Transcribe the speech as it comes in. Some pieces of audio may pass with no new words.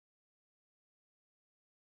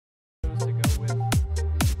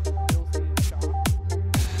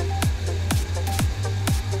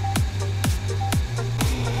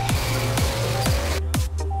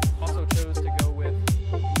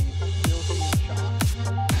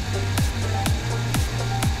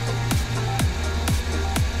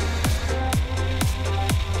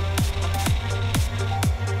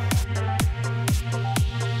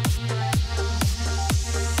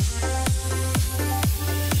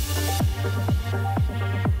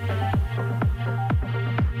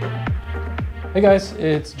Hey guys,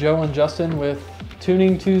 it's Joe and Justin with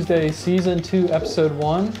Tuning Tuesday Season 2 Episode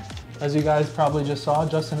 1. As you guys probably just saw,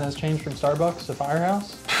 Justin has changed from Starbucks to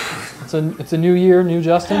Firehouse. It's a new year, new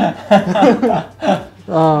Justin.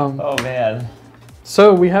 Oh man.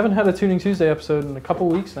 So we haven't had a Tuning Tuesday episode in a couple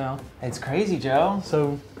weeks now. It's crazy, Joe.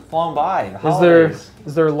 So flown by.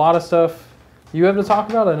 Is there a lot of stuff you have to talk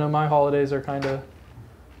about? I know my holidays are kind of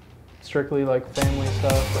strictly like family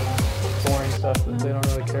stuff and boring stuff that they don't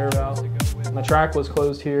really care about. And the track was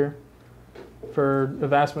closed here for the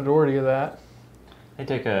vast majority of that. They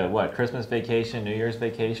took a Christmas vacation, New Year's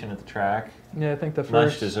vacation at the track. Yeah, I think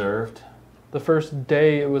much deserved. The first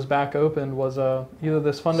day it was back open was either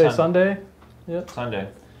this Sunday. Yeah. Sunday.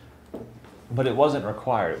 But it wasn't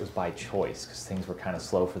required. It was by choice because things were kind of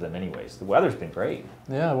slow for them anyways. The weather's been great.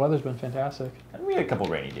 Yeah, the weather's been fantastic. And we had a couple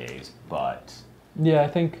rainy days, but... Yeah, I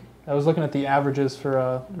think I was looking at the averages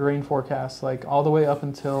for rain forecast, like all the way up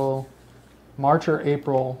until March or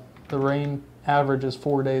April, the rain average is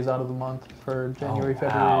 4 days out of the month for January,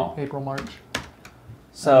 February, April, March.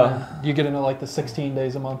 So you get into like the 16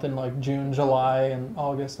 days a month in like June, July, and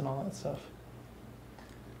August and all that stuff.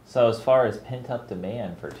 So as far as pent-up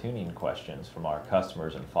demand for tuning questions from our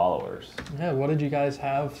customers and followers. Yeah, what did you guys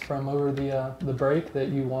have from over the break that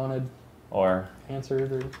you wanted or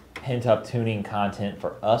answered? Or pent-up tuning content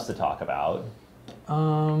for us to talk about?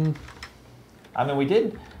 I mean, we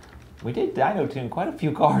did dyno tune quite a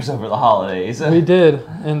few cars over the holidays. We did,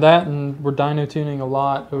 and we're dyno tuning a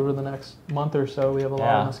lot over the next month or so. We have a lot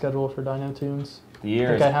on the schedule for dyno tunes. I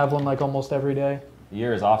think I have one like almost every day. The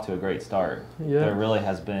year is off to a great start. Yeah. There really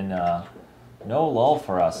has been no lull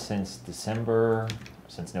for us since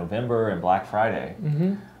November and Black Friday.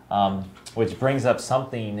 Mm-hmm. Which brings up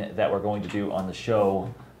something that we're going to do on the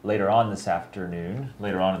show later on this afternoon,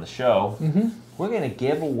 later on in the show. Mm-hmm. We're going to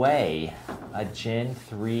give away a Gen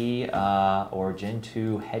 3 or Gen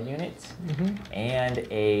 2 head unit and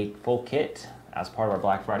a full kit as part of our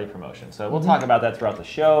Black Friday promotion. So we'll talk about that throughout the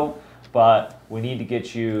show, but we need to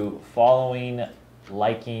get you following,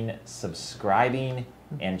 liking, subscribing,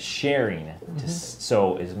 and sharing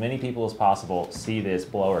so as many people as possible see this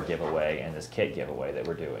blower giveaway and this kit giveaway that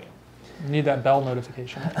we're doing. You need that bell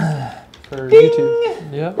notification for Ding!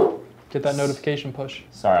 YouTube. Yeah, get that notification push.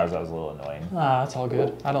 Sorry, I was a little annoying. That's all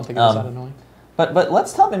good. I don't think it was that annoying. But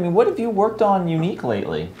let's talk. I mean, what have you worked on unique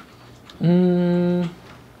lately? The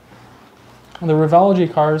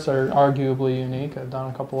Revology cars are arguably unique. I've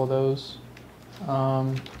done a couple of those.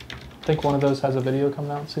 I think one of those has a video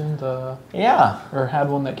coming out soon. Or had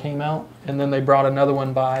one that came out, and then they brought another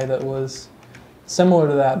one by that was similar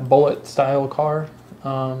to that Bullet style car.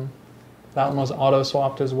 That one was auto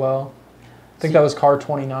swapped as well. I think that was car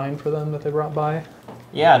 29 for them that they brought by.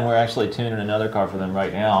 Yeah, and we're actually tuning another car for them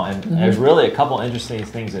right now. And there's really a couple interesting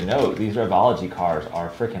things to note. These Revology cars are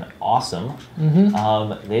freaking awesome.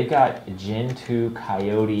 They've got Gen 2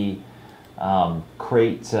 Coyote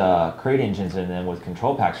crate engines in them with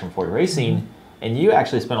control packs from Ford Racing. And you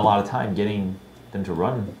actually spent a lot of time getting them to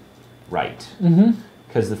run right.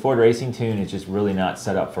 Because the Ford Racing tune is just really not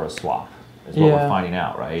set up for a swap, is what we're finding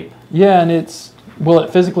out, right? Yeah, and will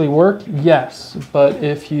it physically work? Yes, but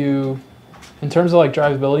in terms of like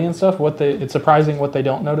drivability and stuff, it's surprising what they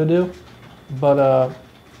don't know to do, but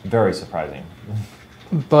very surprising.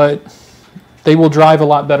 But they will drive a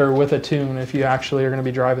lot better with a tune if you actually are going to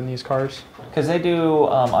be driving these cars. Because they do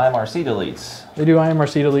IMRC deletes. They do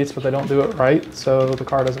IMRC deletes, but they don't do it right, so the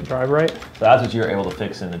car doesn't drive right. So that's what you're able to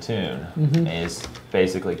fix in the tune, is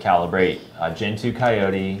basically calibrate a Gen 2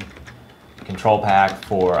 Coyote control pack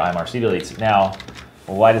for IMRC deletes. Now,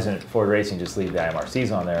 why doesn't Ford Racing just leave the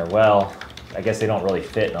IMRCs on there? Well, I guess they don't really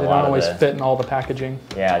fit in a lot of the... They don't always fit in all the packaging.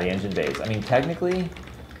 Yeah, the engine bays. I mean, technically,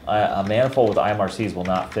 a manifold with IMRCs will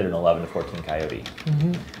not fit an 11 to 14 Coyote.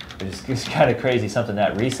 It's kind of crazy, something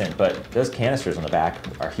that recent, but those canisters on the back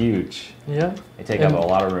are huge. Yeah. They take up a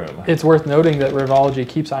lot of room. It's worth noting that Revology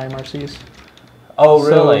keeps IMRCs. Oh,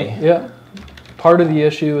 really? So, yeah. Part of the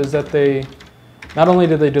issue is that not only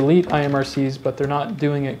do they delete IMRCs, but they're not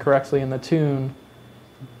doing it correctly in the tune,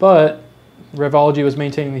 but Revology was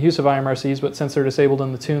maintaining the use of IMRCs, but since they're disabled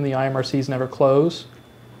in the tune, the IMRCs never close.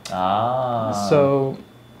 So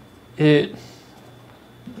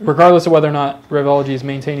regardless of whether or not Revology is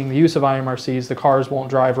maintaining the use of IMRCs, the cars won't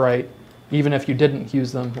drive right, even if you didn't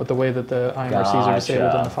use them with the way that the IMRCs are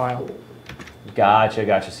disabled in the file.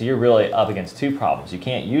 Gotcha. So you're really up against two problems. You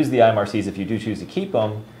can't use the IMRCs if you do choose to keep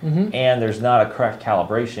them, and there's not a correct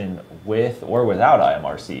calibration with or without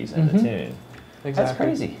IMRCs in the tune. Exactly. That's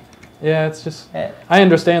crazy. Yeah, it's just, I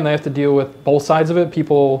understand they have to deal with both sides of it.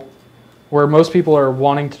 Where most people are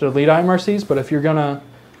wanting to delete IMRCs, but if you're gonna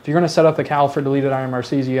if you're going to set up the cal for deleted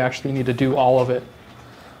IMRCs, you actually need to do all of it.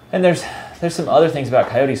 And there's some other things about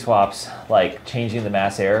Coyote swaps, like changing the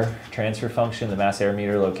mass air transfer function, the mass air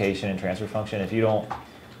meter location and transfer function. If you don't,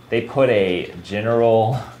 they put a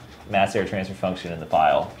general mass air transfer function in the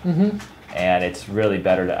file, and it's really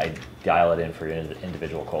better to dial it in for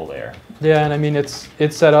individual cold air. Yeah, and I mean it's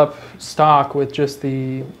set up stock with just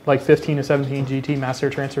the like 15 to 17 GT mass air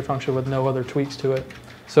transfer function with no other tweaks to it.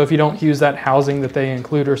 So if you don't use that housing that they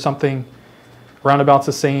include or something roundabouts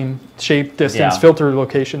the same shape, distance, filter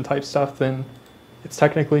location type stuff, then it's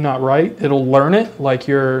technically not right. It'll learn it. Like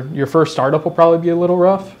your first startup will probably be a little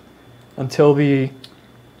rough until the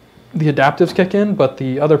adaptives kick in, but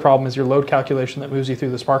the other problem is your load calculation that moves you through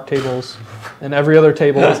the spark tables, and every other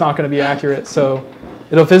table is not going to be accurate. So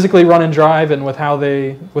it'll physically run and drive, and with how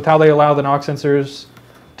they allow the knock sensors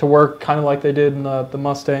to work kind of like they did in the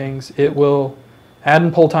Mustangs, it will add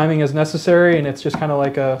and pull timing as necessary, and it's just kind of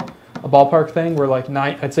like a ballpark thing where like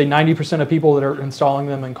I'd say 90% of people that are installing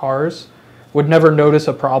them in cars would never notice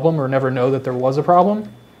a problem or never know that there was a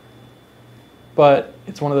problem. But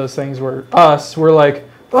it's one of those things where we're like,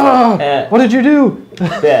 oh, what did you do?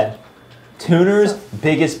 Yeah. Tuner's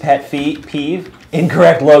biggest pet peeve,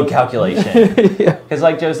 incorrect load calculation. Because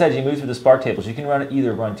like Joe said, you move through the spark tables, you can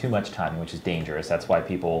either run too much timing, which is dangerous. That's why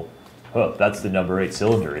people, that's the number 8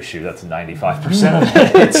 cylinder issue. That's 95%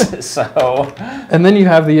 of it. So. And then you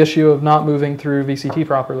have the issue of not moving through VCT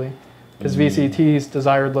properly. Because VCT's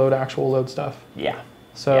desired load, actual load stuff. Yeah.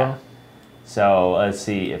 So let's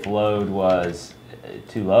see, if load was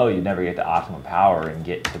too low, you'd never get to optimum power and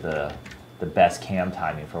get to the best cam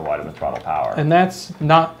timing for wide open throttle power. And that's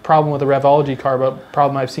not a problem with a Revology car, but a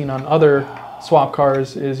problem I've seen on other swap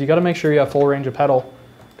cars is you got to make sure you have full range of pedal.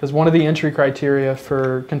 Because one of the entry criteria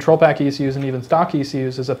for control pack ECUs and even stock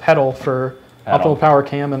ECUs is a pedal for optimal power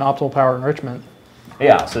cam and optimal power enrichment.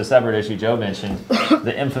 Yeah, so separate issue, Joe mentioned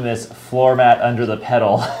the infamous floor mat under the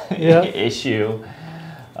pedal issue.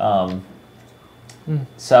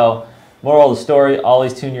 So, moral of the story,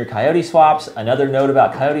 always tune your Coyote swaps. Another note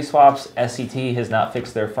about Coyote swaps, SCT has not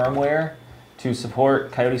fixed their firmware to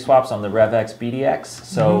support Coyote swaps on the RevX BDX.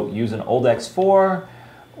 So use an old X4,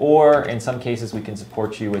 or in some cases we can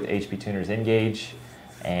support you with HP Tuner's Engage,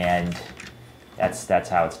 and that's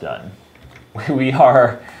how it's done. We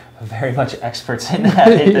are very much experts in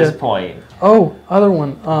that at this point. Oh, other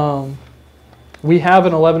one. We have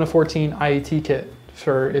an 11 to 14 IET kit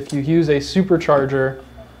for if you use a supercharger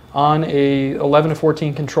on a 11 to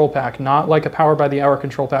 14 control pack, not like a power by the hour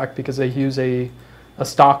control pack because they use a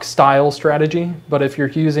stock style strategy, but if you're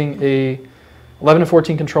using a 11 to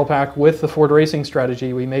 14 control pack with the Ford Racing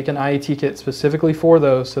strategy, we make an IET kit specifically for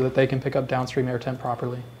those so that they can pick up downstream air temp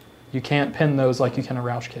properly. You can't pin those like you can a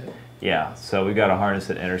Roush kit. Yeah, so we've got a harness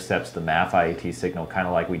that intercepts the MAF IET signal, kind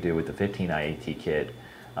of like we do with the 15 IET kit,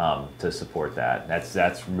 to support that.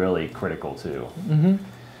 That's really critical too.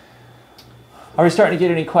 Are we starting to get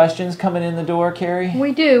any questions coming in the door, Carrie?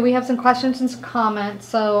 We do. We have some questions and some comments.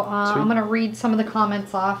 So I'm going to read some of the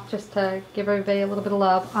comments off just to give everybody a little bit of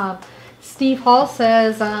love. Steve Hall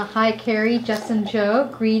says, hi, Carrie, Jess and Joe.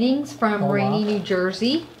 Greetings from rainy New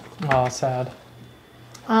Jersey. Oh, sad.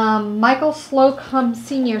 Michael Slocum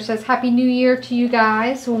Sr. says, Happy New Year to you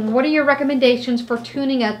guys. What are your recommendations for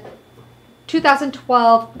tuning a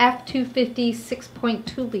 2012 F250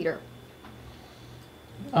 6.2 liter?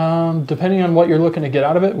 Depending on what you're looking to get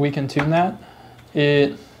out of it, we can tune that.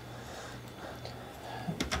 A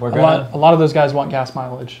lot of those guys want gas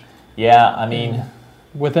mileage. Yeah, I mean,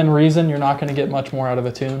 within reason, you're not going to get much more out of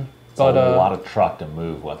a tune. But a lot of truck to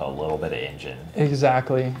move with a little bit of engine.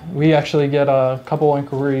 Exactly. We actually get a couple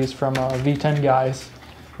inquiries from V10 guys.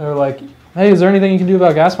 They're like, hey, is there anything you can do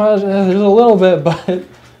about gas mileage? There's a little bit, but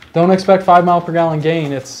don't expect 5 mile per gallon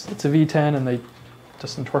gain. It's a V10 and they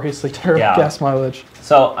just notoriously terrible gas mileage.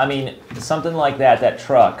 So, I mean, something like that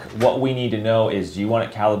truck, what we need to know is, do you want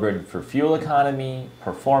it calibrated for fuel economy,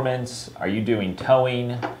 performance? Are you doing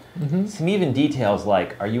towing? Some even details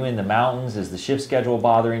like, are you in the mountains? Is the shift schedule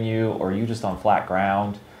bothering you? Or are you just on flat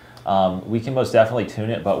ground? We can most definitely tune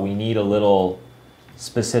it, but we need a little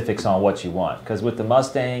specifics on what you want. Because with the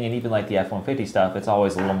Mustang and even like the F-150 stuff, it's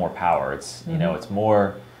always a little more power. It's, you know, it's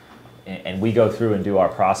more, and we go through and do our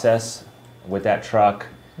process with that truck.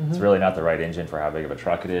 It's really not the right engine for how big of a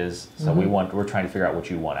truck it is. So we're trying to figure out what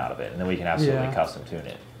you want out of it, and then we can absolutely custom tune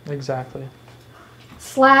it. Exactly.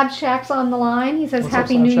 Slab Shack's on the line. He says,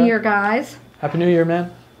 Happy New Year, guys. Happy New Year,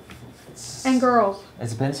 man. And girls.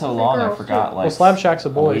 It's been so long, I forgot. Like, well, Slab Shack's a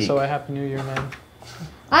boy, so a Happy New Year, man.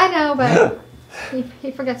 I know, but he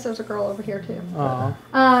forgets there's a girl over here, too.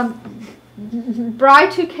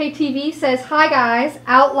 Bry2KTV says, hi guys,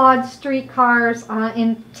 Outlawed Street Cars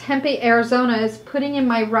in Tempe, Arizona is putting in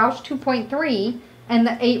my Roush 2.3 and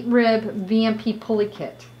the 8-rib VMP pulley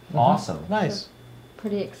kit. Awesome. Nice. So,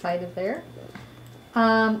 pretty excited there.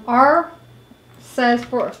 R says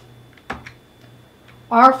for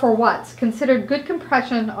what's considered good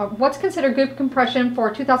compression, what's considered good compression for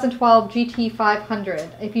 2012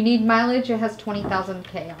 GT500? If you need mileage, it has 20,000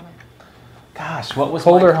 K on it. Gosh, what was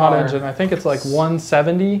cold or hot engine? I think it's like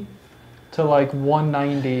 170 to like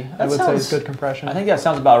 190. I would say is good compression. I think that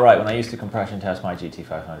sounds about right when I used to compression test my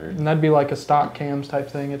GT500. And that'd be like a stock cams type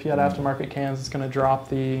thing. If you had aftermarket cams, it's going to drop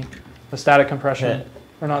the static compression,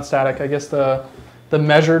 or not static. I guess the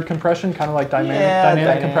measured compression, kind of like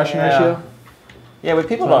dynamic compression ratio. Yeah, what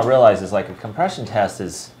people don't realize is like a compression test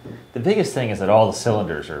is, the biggest thing is that all the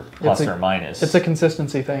cylinders are plus or minus. It's a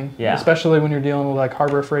consistency thing, especially when you're dealing with like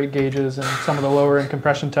Harbor Freight gauges and some of the lower end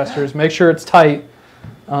compression testers. Make sure it's tight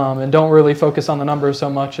and don't really focus on the numbers so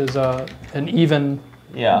much as an even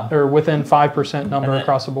or within 5% number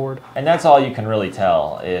across the board. And that's all you can really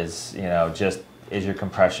tell is, just is your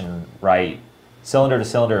compression right cylinder to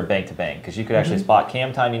cylinder and bank to bank, because you could actually spot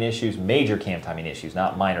cam timing issues, major cam timing issues,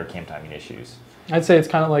 not minor cam timing issues. I'd say it's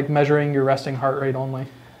kind of like measuring your resting heart rate only.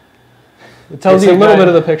 It tells you a little bit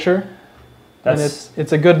of the picture, and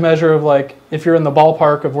it's a good measure of like if you're in the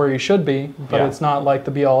ballpark of where you should be, but it's not like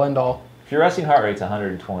the be-all end-all. If your resting heart rate's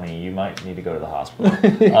 120, you might need to go to the hospital.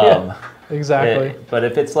 Exactly. But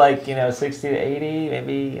if it's like 60 to 80,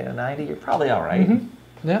 maybe 90, you're probably all right.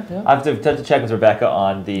 Yeah. I have to check with Rebecca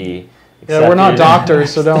on the. Yeah, we're not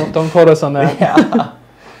doctors, so don't quote us on that.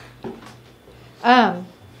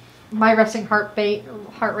 My resting heart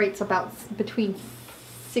rate's about between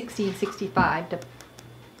 60 and 65.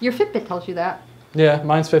 Your Fitbit tells you that. Yeah,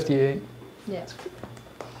 mine's 58. Yeah.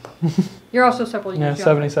 You're also several years younger.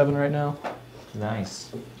 77 right now.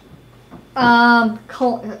 Nice.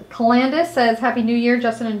 Calandis says, Happy New Year,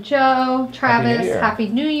 Justin and Joe. Travis, Happy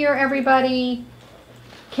New Year, everybody.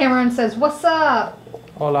 Cameron says, what's up?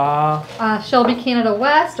 Hola. Shelby Canada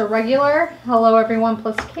West, a regular. Hello, everyone,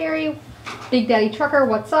 plus Carrie. Big Daddy Trucker,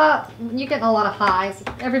 what's up? You're getting a lot of highs.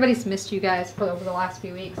 Everybody's missed you guys over the last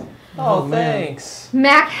few weeks. Oh, thanks.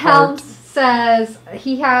 Mac Helms says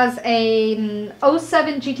he has a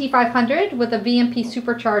 07 GT500 with a VMP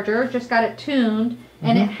supercharger. Just got it tuned,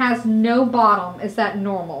 and it has no bottom. Is that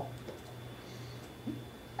normal?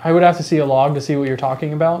 I would have to see a log to see what you're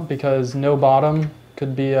talking about, because no bottom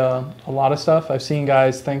could be a lot of stuff. I've seen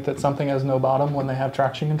guys think that something has no bottom when they have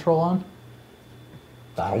traction control on.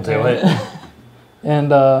 That'll do it.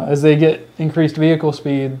 And as they get increased vehicle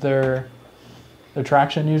speed, their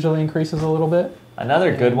traction usually increases a little bit.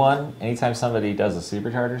 Another good one, anytime somebody does a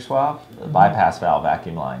supercharger swap, the bypass valve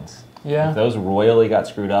vacuum lines. Yeah. If those royally got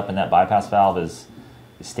screwed up and that bypass valve is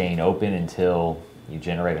staying open until you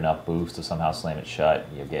generate enough boost to somehow slam it shut,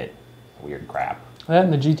 you get weird crap. That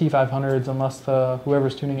and the GT500s, unless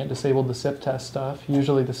whoever's tuning it disabled the SIP test stuff,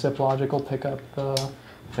 usually the SIP logic will pick up the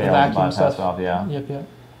vacuum stuff. Valve, yeah. Yep.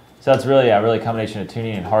 So it's really a combination of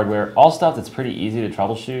tuning and hardware. All stuff that's pretty easy to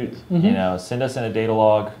troubleshoot. Send us in a data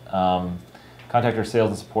log. Contact our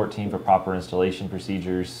sales and support team for proper installation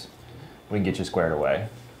procedures. We can get you squared away.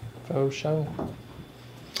 Oh, show.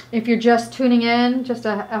 If you're just tuning in, just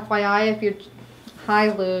a FYI,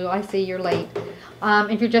 hi Lou, I see you're late.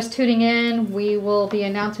 If you're just tuning in, we will be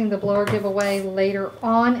announcing the blower giveaway later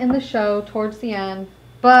on in the show towards the end.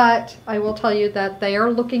 But I will tell you that they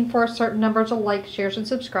are looking for certain numbers of likes, shares, and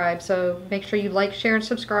subscribe. So make sure you like, share, and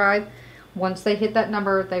subscribe. Once they hit that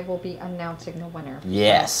number, they will be announcing the winner.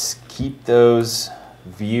 Yes, keep those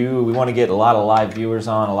We want to get a lot of live viewers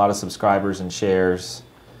on, a lot of subscribers and shares.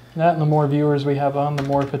 That, and the more viewers we have on, the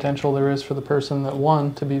more potential there is for the person that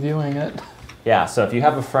won to be viewing it. Yeah, so if you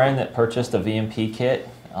have a friend that purchased a VMP kit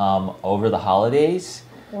over the holidays,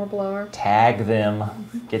 or blower, tag them,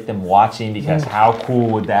 get them watching, because how cool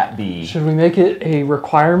would that be? Should we make it a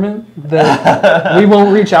requirement that we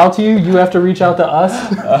won't reach out to you, you have to reach out to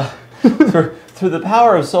us? Through the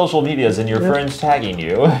power of social medias and your friends tagging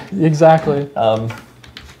you. Exactly.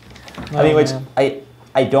 I mean, which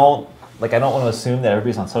I don't want to assume that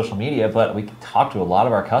everybody's on social media, but we can talk to a lot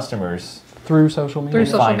of our customers through social media.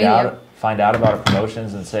 Find out about our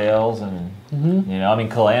promotions and sales, and you know, I mean,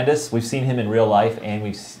 Calandis, we've seen him in real life, and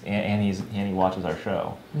he watches our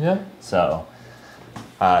show. Yeah. So,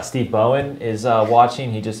 Steve Bowen is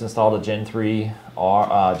watching. He just installed a Gen 3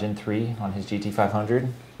 on his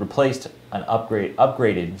GT500. Replaced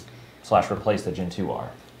replaced the Gen 2R.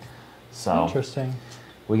 So interesting.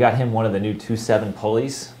 We got him one of the new 2.7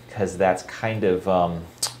 pulleys, because that's kind of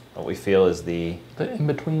what we feel is the in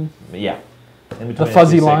between. Yeah, in between the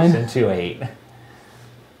fuzzy line and 2.8.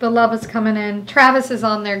 The love is coming in. Travis is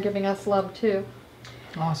on there giving us love too.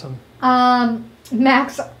 Awesome.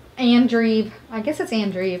 Max Andreeve, I guess it's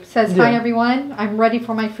Andreeve, says, hi everyone, I'm ready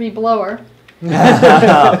for my free blower.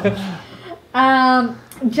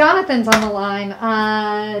 Jonathan's on the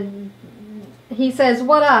line. He says,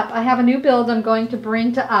 what up? I have a new build I'm going to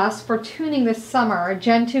bring to us for tuning this summer. A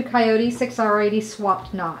Gen 2 Coyote 6R80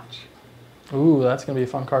 swapped notch. Ooh, that's going to be a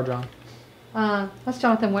fun car, John. That's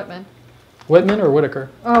Jonathan Whitman. Whitman or Whitaker?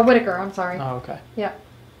 Oh, Whitaker, I'm sorry. Oh, okay. Yeah.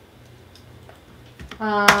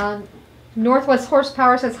 Northwest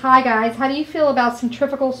Horsepower says, hi guys, how do you feel about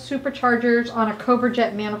centrifugal superchargers on a Cobra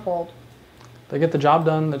Jet manifold? They get the job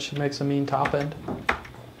done. That should make some mean top end.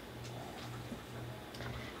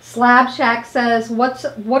 Slab Shack says, what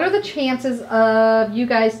are the chances of you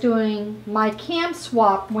guys doing my cam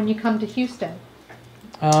swap when you come to Houston?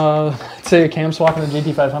 I'd say a cam swap in the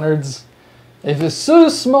GT500s. If it's so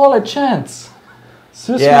small a chance.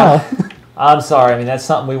 So small. I'm sorry. I mean, that's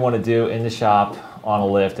something we want to do in the shop on a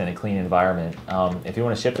lift in a clean environment. If you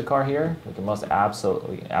want to ship the car here, we can most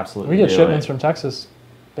absolutely we get shipments from Texas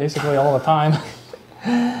basically all the time.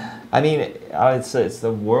 I mean, it's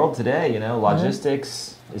the world today, you know.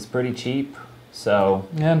 Logistics is pretty cheap, so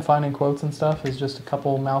yeah, and finding quotes and stuff is just a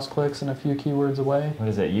couple mouse clicks and a few keywords away. What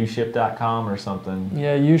is it, uship.com or something?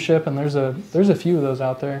 Yeah, uship, and there's a few of those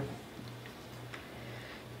out there.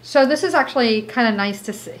 So this is actually kind of nice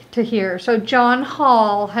to hear. So John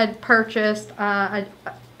Hall had purchased a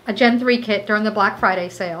Gen 3 kit during the Black Friday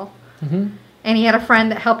sale. And he had a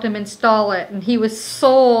friend that helped him install it. And he was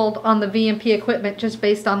sold on the VMP equipment just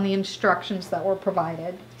based on the instructions that were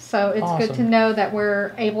provided. So it's good to know that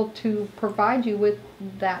we're able to provide you with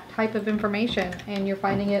that type of information and you're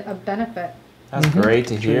finding it a benefit. That's great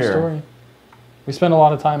to hear. True story. We spend a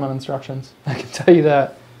lot of time on instructions. I can tell you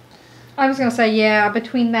that. I was going to say, yeah,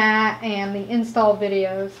 between that and the install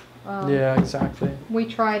videos. Yeah, exactly. We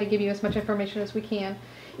try to give you as much information as we can.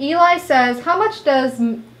 Eli says, how much does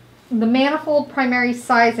the manifold primary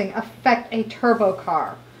sizing affect a turbo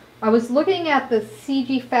car? I was looking at the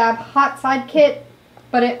CG Fab hot side kit,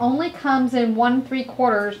 but it only comes in 1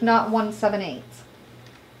 3/4, not 1 7/8.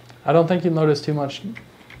 I don't think you'll notice too much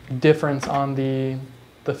difference on the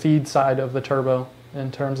feed side of the turbo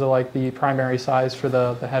in terms of like the primary size for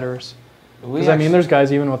the headers. Because I mean, there's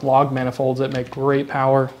guys even with log manifolds that make great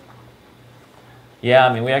power. Yeah,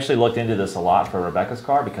 I mean, we actually looked into this a lot for Rebecca's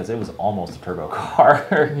car because it was almost a turbo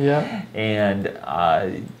car. Yeah. And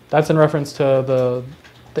that's in reference to the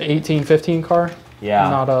 1815 car. Yeah.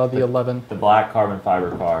 Not the 11. The black carbon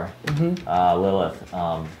fiber car, Lilith.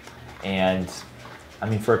 And I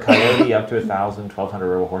mean, for a Coyote up to 1,000,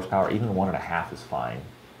 1,200 horsepower, even 1.5 is fine.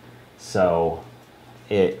 So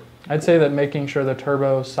I'd say that making sure the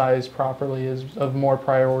turbo sized properly is of more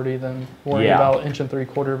priority than worrying about 1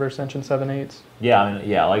 3/4 versus 1 7/8. Yeah, I mean,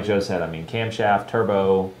 yeah, like Joe said, I mean, camshaft,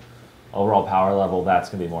 turbo, overall power level, that's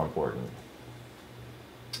going to be more important.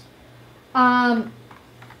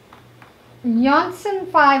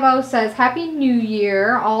 Janssen50 says, Happy New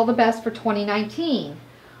Year, all the best for 2019.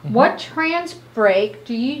 What trans brake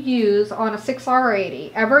do you use on a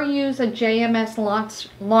 6R80? Ever use a JMS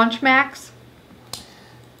Launch Max?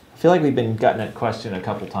 I feel like we've been gotten that question a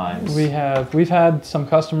couple times. We have. We've had some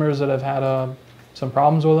customers that have had some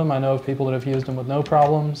problems with them. I know of people that have used them with no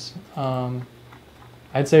problems.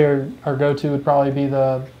 I'd say our go-to would probably be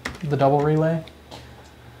the double relay.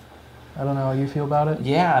 I don't know how you feel about it.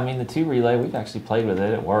 Yeah, I mean, the 2 relay, we've actually played with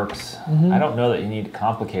it. It works. I don't know that you need to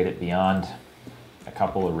complicate it beyond a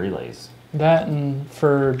couple of relays. That, and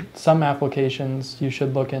for some applications, you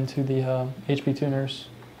should look into the HP Tuners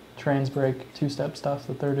trans brake 2-step stuff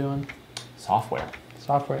that they're doing. Software.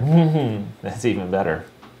 That's even better.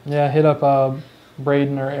 Yeah, hit up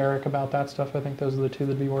Braden or Eric about that stuff. I think those are the 2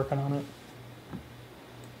 that'd be working on it.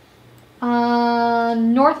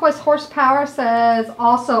 Northwest Horsepower says,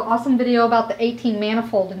 also awesome video about the 18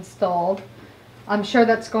 manifold installed. I'm sure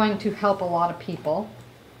that's going to help a lot of people.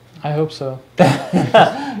 I hope so.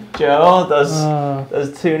 Joe,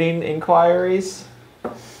 those tuning inquiries?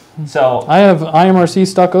 So I have IMRC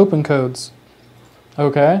stuck open codes.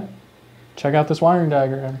 Okay. Check out this wiring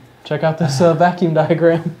diagram. Check out this vacuum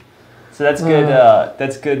diagram. So that's good.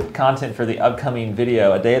 That's good content for the upcoming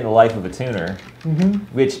video, A Day in the Life of a Tuner.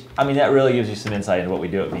 Which, I mean, that really gives you some insight into what we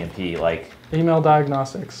do at VMP. Like email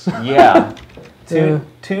diagnostics. Yeah.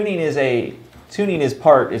 Tuning is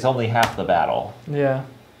only half the battle. Yeah.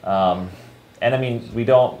 And I mean,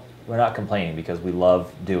 we're not complaining because we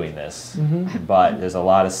love doing this, but there's a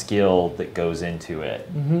lot of skill that goes into it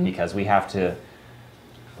because we have to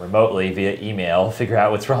remotely via email figure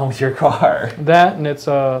out what's wrong with your car. That, and it's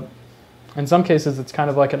in some cases it's kind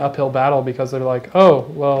of like an uphill battle because they're like, oh,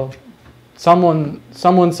 well, someone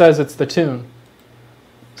says it's the tune.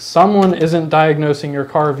 Someone isn't diagnosing your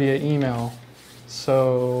car via email,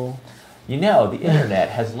 so... You know, the internet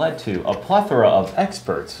has led to a plethora of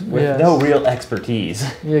experts with no real expertise.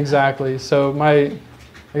 Exactly. So I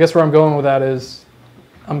guess where I'm going with that is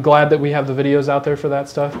I'm glad that we have the videos out there for that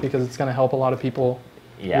stuff because it's going to help a lot of people,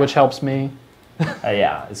 which helps me.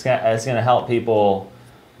 Yeah, it's gonna help people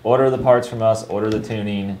order the parts from us, order the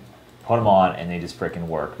tuning, put them on, and they just frickin'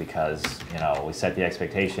 work because, you know, we set the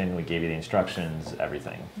expectation, we gave you the instructions,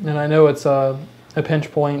 everything. And I know it's a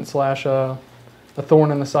pinch point slash a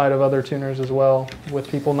thorn in the side of other tuners as well, with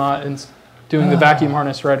people not doing the vacuum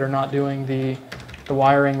harness right or not doing the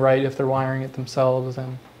wiring right if they're wiring it themselves,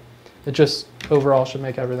 and it just overall should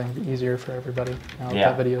make everything easier for everybody now that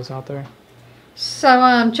that video's out there.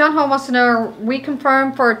 So John Hall wants to know, are we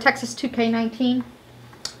confirmed for Texas 2K19?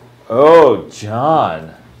 Oh,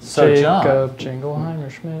 John. So Jacob Jingleheimer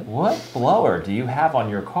Schmidt. What blower do you have on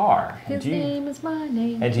your car? His name is my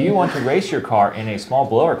name. And do you want to race your car in a small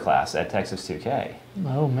blower class at Texas 2K?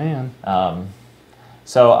 Oh, man. Yeah,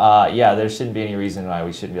 there shouldn't be any reason why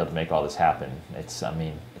we shouldn't be able to make all this happen. It's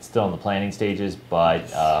still in the planning stages,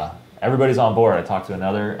 but everybody's on board. I talked to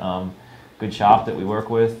another good shop that we work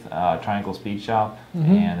with, Triangle Speed Shop,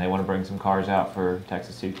 and they want to bring some cars out for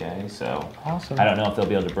Texas 2K. So awesome. I don't know if they'll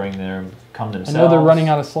be able to come themselves. I know they're running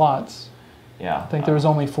out of slots. Yeah. I think there was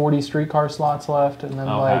only 40 streetcar slots left, and then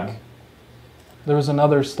there was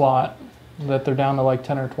another slot that they're down to like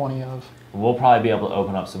 10 or 20 of. We'll probably be able to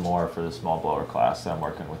open up some more for the small blower class that I'm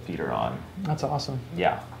working with Peter on. That's awesome.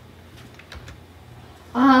 Yeah.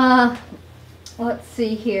 Let's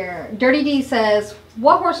see here. Dirty D says,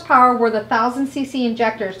 what horsepower were the 1000cc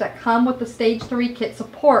injectors that come with the Stage 3 kit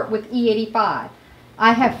support with E85?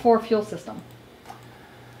 I have 4 fuel system.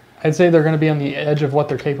 I'd say they're going to be on the edge of what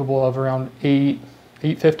they're capable of, around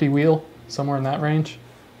 850 wheel, somewhere in that range.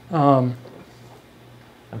 And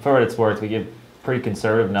for what it's worth, we give pretty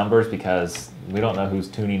conservative numbers because we don't know who's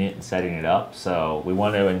tuning it and setting it up, so we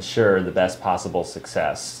want to ensure the best possible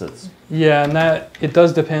success. Yeah, and that it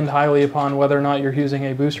does depend highly upon whether or not you're using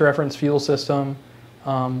a boost reference fuel system,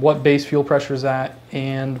 what base fuel pressure is at,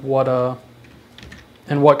 and what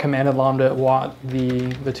commanded lambda watt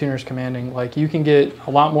the tuner's commanding. Like, you can get a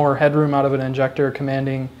lot more headroom out of an injector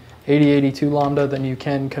commanding 80-82 lambda than you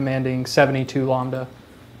can commanding 72 lambda,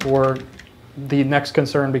 or the next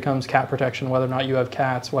concern becomes cat protection, whether or not you have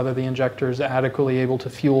cats, whether the injector is adequately able to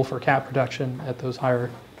fuel for cat protection at those higher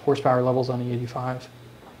horsepower levels on the 85.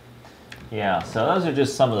 Yeah, so those are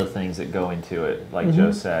just some of the things that go into it, like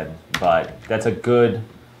Joe said, but that's a good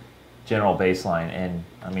general baseline. And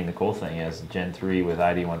I mean, the cool thing is Gen 3 with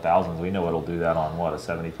ID 1000s, we know it'll do that on what, a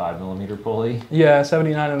 75 millimeter pulley? Yeah,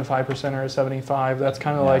 79 and a 5% or a 75. That's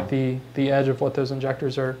kind of like the edge of what those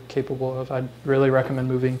injectors are capable of. I'd really recommend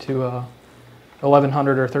moving to a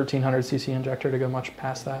 1100 or 1300 cc injector to go much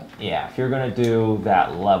past that. Yeah, if you're going to do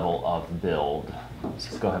that level of build,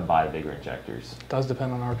 just go ahead and buy the bigger injectors. It does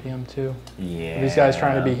depend on RPM too. Yeah. These guys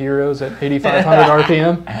trying to be heroes at 8500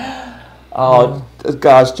 RPM. Oh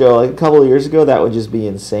gosh, Joe! Like a couple of years ago, that would just be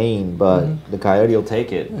insane. But the Coyote will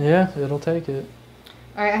take it. Yeah, it'll take it.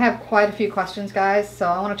 All right, I have quite a few questions, guys, so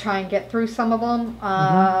I want to try and get through some of them.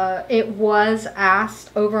 It was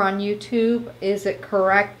asked over on YouTube, is it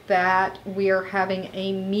correct that we are having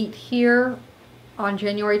a meet here on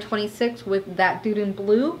January 26th with That Dude in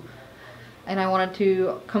Blue? And I wanted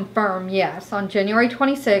to confirm, yes, on January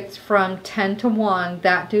 26th from 10 to 1,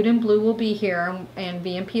 That Dude in Blue will be here, and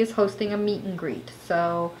VMP is hosting a meet and greet.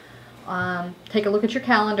 So take a look at your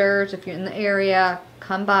calendars. If you're in the area,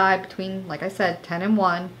 come by between, like I said, 10 and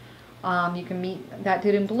 1. You can meet That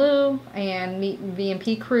Dude in Blue and meet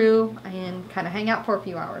VMP crew and kind of hang out for a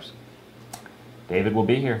few hours. David will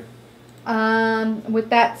be here. With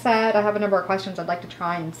that said, I have a number of questions I'd like to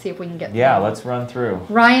try and see if we can get through. Yeah, let's run through.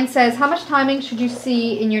 Ryan says, how much timing should you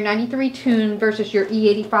see in your 93 tune versus your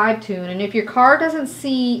E85 tune? And if your car doesn't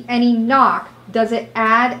see any knock, does it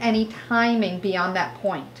add any timing beyond that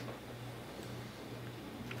point?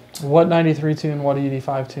 What 93 tune, what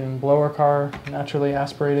 85 tune? Blower car, naturally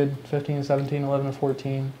aspirated, 15 to 17, 11 to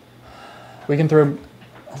 14. We can throw,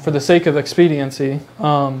 for the sake of expediency,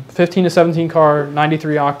 15 to 17 car,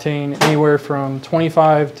 93 octane, anywhere from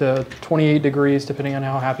 25 to 28 degrees, depending on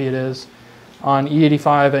how happy it is. On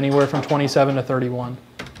E85, anywhere from 27 to 31.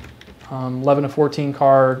 11 to 14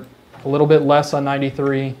 car, a little bit less on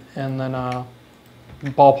 93, and then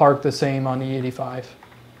ballpark the same on E85.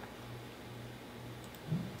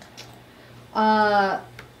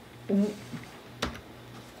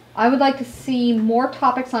 I would like to see more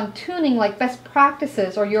topics on tuning, like best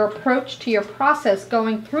practices or your approach to your process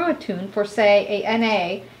going through a tune for, say, a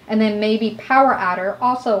NA, and then maybe power adder.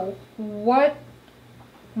 Also, what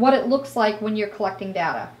it looks like when you're collecting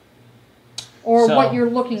data, or what you're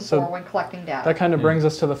looking for when collecting data. That kind of brings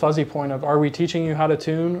us to the fuzzy point of, are we teaching you how to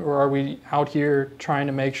tune, or are we out here trying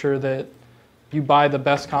to make sure that you buy the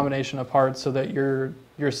best combination of parts so that your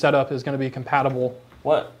setup is going to be compatible?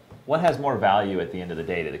 What has more value at the end of the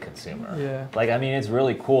day to the consumer? Yeah. Like, I mean, it's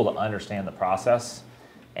really cool to understand the process,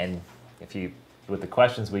 and if you, with the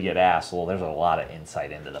questions we get asked, well, there's a lot of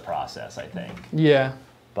insight into the process, I think. Yeah.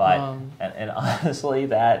 But, and honestly,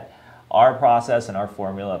 that our process and our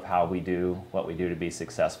formula of how we do what we do to be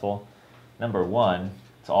successful, number one,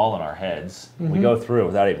 it's all in our heads. We go through it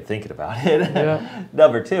without even thinking about it. Yeah.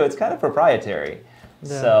 Number two, it's kind of proprietary.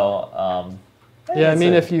 Yeah. So, yeah, I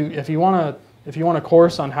mean, if you want a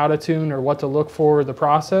course on how to tune or what to look for the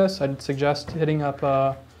process, I'd suggest hitting up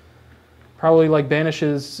probably like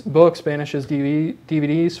Banish's books, Banish's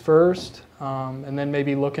DVDs first, and then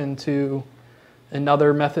maybe look into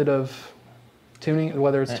another method of tuning,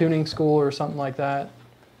 whether it's tuning school or something like that.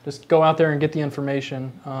 Just go out there and get the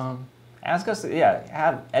information. Ask us,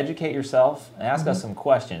 educate yourself and ask us some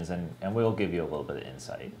questions, and we'll give you a little bit of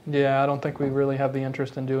insight. Yeah, I don't think we really have the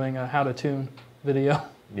interest in doing a how to tune video.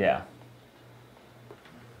 Yeah.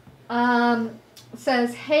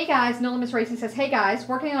 Says, hey guys, No Limits Racing says, hey guys,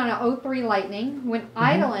 working on an 03 Lightning. When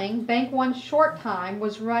idling, bank 1 short time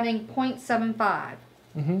was running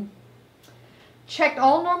 0.75. Checked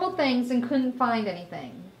all normal things and couldn't find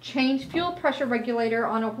anything. Changed fuel pressure regulator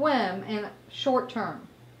on a whim and short term.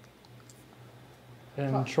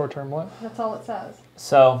 And short term what? That's all it says.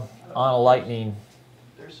 So, on a Lightning,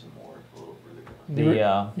 There's some more a little further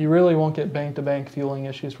down. You really won't get bank-to-bank fueling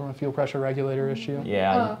issues from a fuel pressure regulator issue.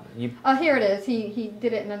 Yeah. Here it is. He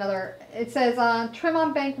did it in another. It says trim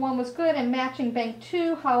on bank 1 was good and matching bank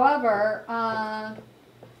 2. However,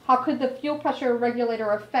 how could the fuel pressure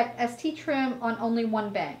regulator affect ST trim on only one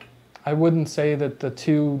bank? I wouldn't say that the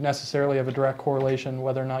two necessarily have a direct correlation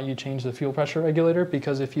whether or not you change the fuel pressure regulator,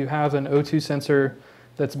 because if you have an O2 sensor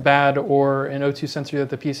that's bad or an O2 sensor that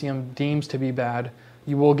the PCM deems to be bad,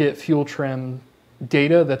 you will get fuel trim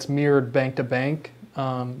data that's mirrored bank to bank.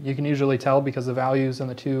 You can usually tell because the values in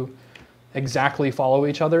the two exactly follow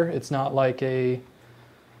each other. It's not like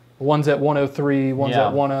one's at 103, one's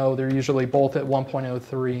at 10. They're usually both at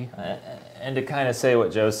 1.03. And to kind of say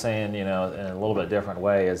what Joe's saying, in a little bit different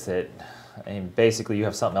way, is that, basically you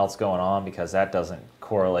have something else going on, because that doesn't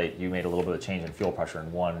correlate. You made a little bit of change in fuel pressure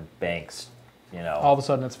in one bank's, All of a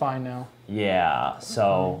sudden it's fine now. Yeah,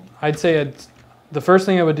 so. I'd say the first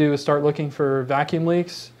thing I would do is start looking for vacuum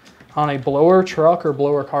leaks. On a blower truck or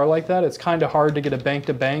blower car like that, it's kind of hard to get a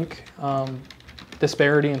bank-to-bank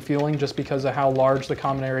disparity in fueling just because of how large the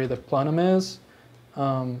common area of the plenum is.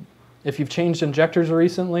 If you've changed injectors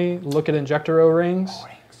recently, look at injector O-rings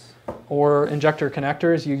or injector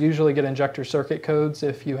connectors. You usually get injector circuit codes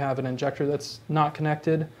if you have an injector that's not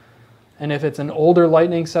connected. And if it's an older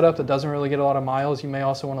Lightning setup that doesn't really get a lot of miles, you may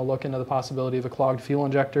also want to look into the possibility of a clogged fuel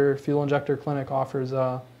injector. Fuel Injector Clinic offers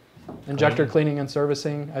injector cleaning and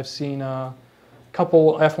servicing. I've seen a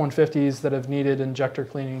couple F-150s that have needed injector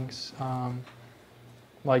cleanings,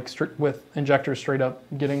 with injectors straight up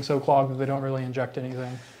getting so clogged that they don't really inject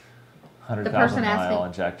anything. 100,000 mile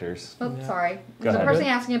injectors. Oops, Yeah. Sorry. Go The ahead. person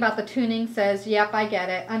asking about the tuning says, yep, I get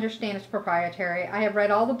it. Understand it's proprietary. I have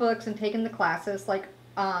read all the books and taken the classes like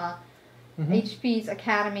HP's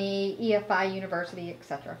Academy, EFI University,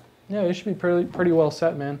 etc. Yeah, you should be pretty well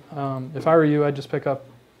set, man. If I were you, I'd just pick up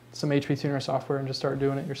some HP tuner software and just start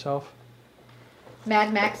doing it yourself.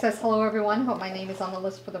 Mad Max says, hello everyone. Hope my name is on the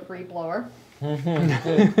list for the free blower.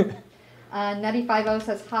 Nutty50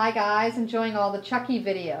 says, hi guys, enjoying all the Chucky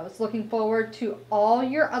videos. Looking forward to all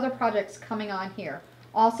your other projects coming on here.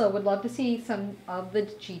 Also, would love to see some of the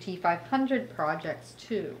GT500 projects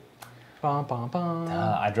too. Bum, bum, bum.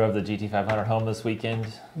 I drove the GT500 home this weekend,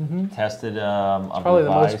 tested Probably the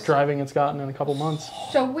most driving it's gotten in a couple months.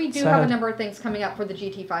 So we do have a number of things coming up for the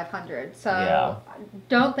GT500. So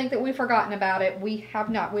don't think that we've forgotten about it. We have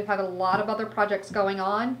not. We've had a lot of other projects going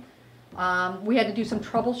on. We had to do some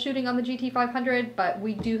troubleshooting on the GT500, but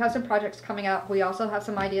we do have some projects coming up. We also have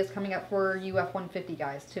some ideas coming up for UF-150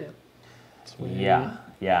 guys too. Sweet.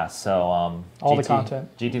 Yeah. So all the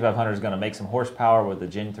content. GT500 is going to make some horsepower with the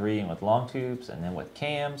Gen 3 and with long tubes, and then with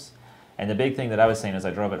cams. And the big thing that I was saying is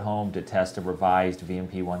I drove it home to test a revised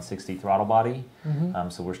VMP 160 throttle body.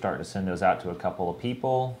 So we're starting to send those out to a couple of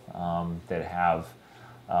people that have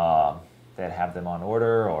them on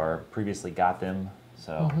order or previously got them.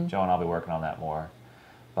 So Joe and I'll be working on that more.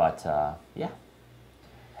 But yeah.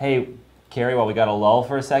 Hey, Carrie, while we got a lull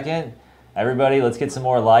for a second, everybody, let's get some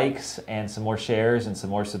more likes and some more shares and some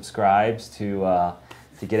more subscribes to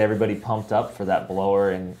get everybody pumped up for that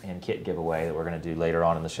blower and kit giveaway that we're going to do later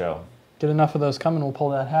on in the show. Get enough of those coming, we'll pull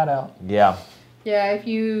that hat out. Yeah. Yeah, if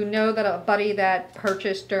you know that a buddy that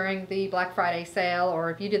purchased during the Black Friday sale, or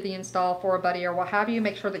if you did the install for a buddy or what have you,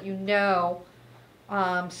 make sure that you know,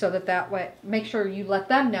 so that way, make sure you let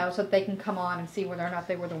them know so that they can come on and see whether or not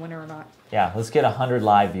they were the winner or not. Yeah, let's get 100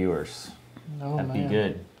 live viewers. Oh, That'd man. be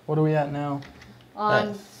good. What are we at now?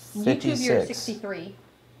 On YouTube, you're at 56. 63.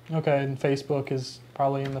 Okay, and Facebook is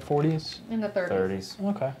probably in the 40s? In the 30s.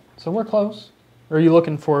 Okay, so we're close. Or are you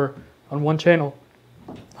looking for, on one channel,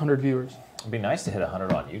 100 viewers? It'd be nice to hit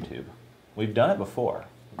 100 on YouTube. We've done it before.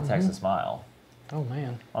 Texas Mile. Oh,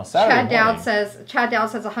 man. On Saturday morning. Chad Dowd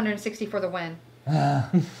says 160 for the win. You're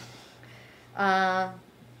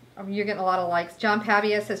getting a lot of likes. John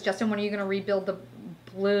Pavia says, Justin, when are you going to rebuild the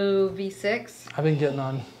blue V6? I've been getting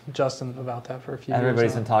on Justin about that for a few years.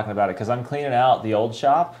 Everybody's been talking about it because I'm cleaning out the old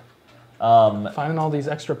shop. Finding all these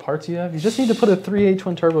extra parts you have. You just need to put a 3.8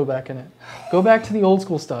 twin turbo back in it. Go back to the old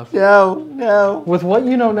school stuff. No. With what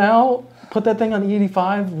you know now, put that thing on the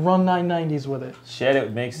 85, run 990s with it. Shit, it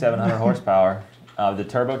would make 700 horsepower. The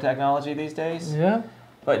turbo technology these days. Yeah.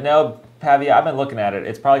 But no, Pavia, I've been looking at it.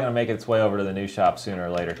 It's probably going to make its way over to the new shop sooner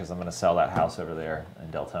or later because I'm going to sell that house over there in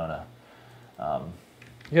Deltona.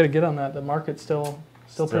 You got to get on that. The market's still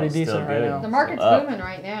pretty decent right good. now. The market's booming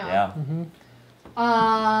right now.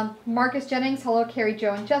 Yeah. Marcus Jennings, hello, Carrie,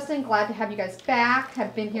 Joe, and Justin. Glad to have you guys back.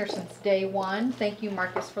 Have been here since day one. Thank you,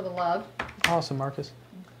 Marcus, for the love. Awesome, Marcus.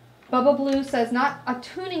 Bubba Blue says, not a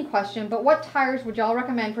tuning question, but what tires would y'all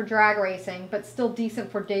recommend for drag racing, but still decent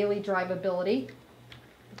for daily drivability?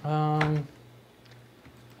 For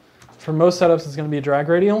most setups, it's going to be a drag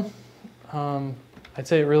radial. I'd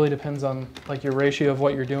say it really depends on like your ratio of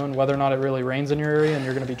what you're doing, whether or not it really rains in your area and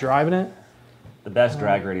you're going to be driving it. The best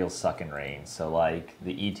drag radials suck in rain. So like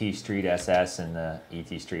the ET Street SS and the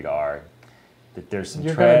ET Street R, there's some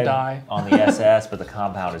tread on the SS, but the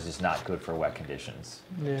compound is just not good for wet conditions.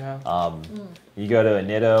 Yeah. You go to a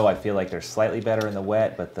Nitto, I feel like they're slightly better in the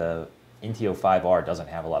wet, but the Intio 5R doesn't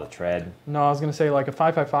have a lot of tread. No, I was going to say like a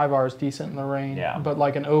 555R is decent in the rain, but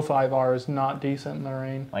like an 05R is not decent in the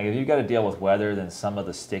rain. Like if you've got to deal with weather, then some of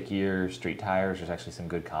the stickier street tires, there's actually some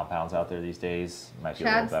good compounds out there these days. You might be a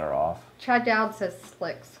little better off. Chad Dowd says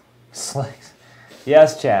slicks. Slicks.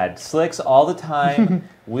 Yes, Chad. Slicks all the time.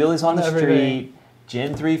 Wheelies on the street.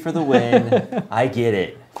 Gen 3 for the win. I get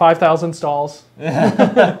it. 5,000 stalls.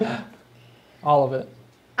 All of it.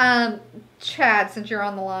 Chad, since you're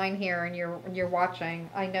on the line here and you're watching,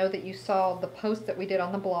 I know that you saw the post that we did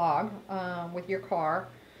on the blog with your car,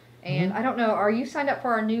 and I don't know, are you signed up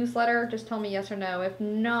for our newsletter? Just tell me yes or no. If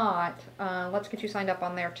not, let's get you signed up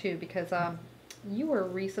on there too, because you were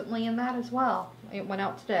recently in that as well. It went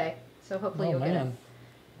out today, so hopefully you'll get it.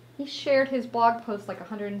 He shared his blog post like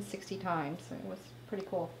 160 times. It was pretty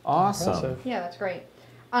cool. Awesome. Impressive. Yeah, that's great.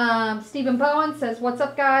 Stephen Bowen says, "What's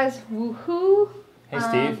up, guys? Woohoo!" Hey,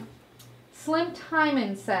 Steve. Slim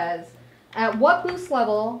Timon says, at what boost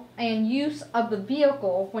level and use of the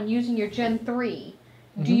vehicle when using your Gen 3,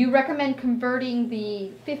 do you recommend converting the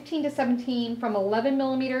 15 to 17 from 11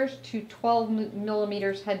 millimeters to 12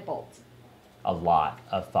 millimeters head bolts? A lot.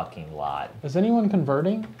 A fucking lot. Is anyone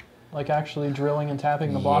converting? Like actually drilling and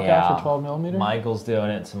tapping the block out for 12 millimeters? Michael's doing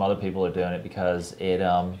it and some other people are doing it because it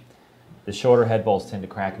the shorter head bolts tend to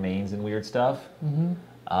crack mains and weird stuff.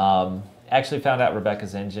 Actually found out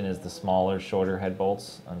Rebecca's engine is the smaller, shorter head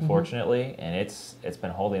bolts, unfortunately, and it's been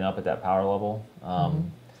holding up at that power level.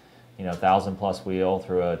 You know, 1,000+ wheel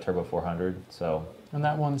through a Turbo 400. So. And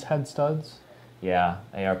that one's head studs. Yeah,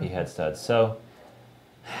 ARP head studs. So,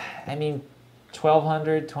 I mean,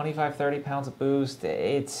 1,200, 25, 30 pounds of boost.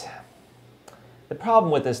 It's the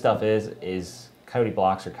problem with this stuff is Coyote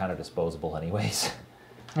blocks are kind of disposable, anyways.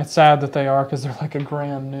 It's sad that they are because they're like a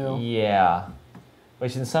grand new. Yeah.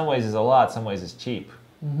 Which in some ways is a lot, some ways is cheap.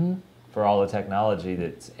 For all the technology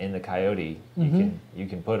that's in the Coyote, you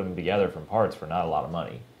can put them together from parts for not a lot of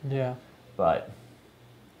money. Yeah. But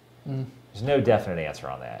there's no definite answer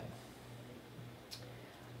on that.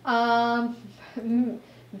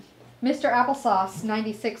 Mr. Applesauce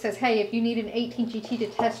 96 says, "Hey, if you need an 18 GT to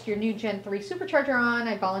test your new Gen 3 supercharger on,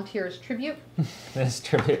 I volunteer as tribute." This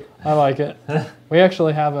tribute. I like it. We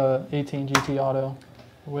actually have a 18 GT auto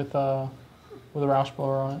with a Roush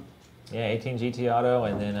blower on it. Yeah, 18 GT auto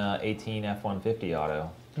and then 18 F-150 auto,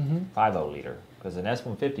 5.0 liter. Because an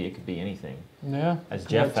S-150, it could be anything. Yeah. As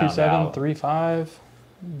Jeff like found out. 2.7, 3.5.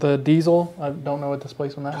 The diesel, I don't know what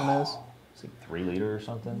displacement that one is. It's like 3 liter or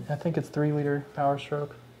something. I think it's 3 liter power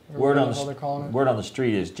stroke. Word on the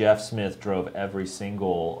street is Jeff Smith drove every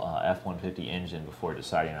single F-150 engine before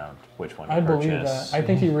deciding on which one to purchase. I believe that. I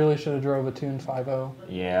think he really should have drove a tuned 5.0.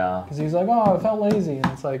 Yeah. Because he's like, oh, I felt lazy. And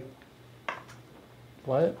it's like,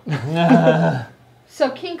 what? So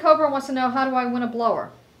King Cobra wants to know, how do I win a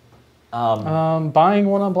blower? Buying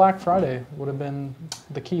one on Black Friday would have been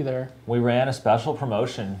the key there. We ran a special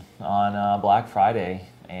promotion on Black Friday,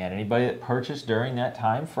 and anybody that purchased during that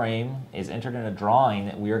time frame is entered in a drawing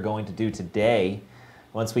that we are going to do today.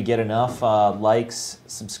 Once we get enough likes,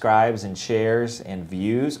 subscribes, and shares and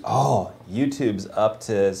views. Oh, YouTube's up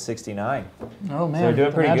to 69. Oh man, so we're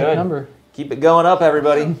doing pretty good. Number. Keep it going up,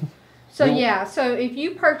 everybody. So yeah, so if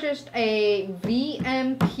you purchased a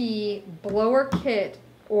VMP blower kit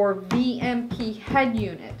or VMP head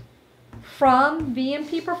unit from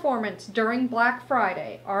VMP Performance during Black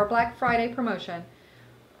Friday, our Black Friday promotion,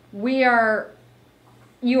 you are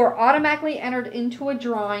automatically entered into a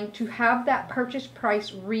drawing to have that purchase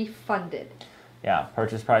price refunded. Yeah,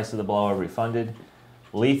 purchase price of the blower refunded.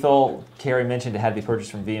 Lethal, Carrie mentioned it had to be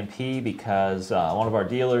purchased from VMP because one of our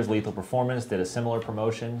dealers, Lethal Performance, did a similar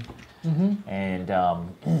promotion. And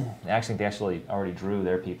actually, they actually already drew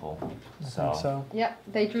their people. So. Yep,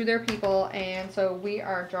 they drew their people, and so we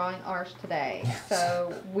are drawing ours today.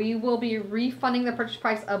 So we will be refunding the purchase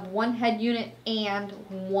price of one head unit and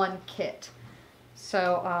one kit.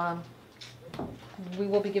 So we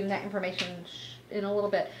will be giving that information in a little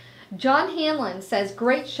bit. John Hanlon says,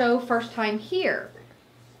 great show, first time here.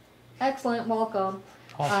 Excellent, welcome.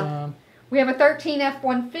 Awesome. We have a 13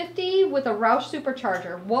 F-150 with a Roush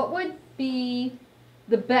supercharger. What would be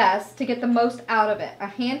the best to get the most out of it? A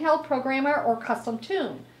handheld programmer or custom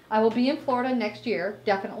tune? I will be in Florida next year.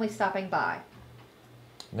 Definitely stopping by.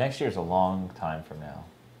 Next year's a long time from now.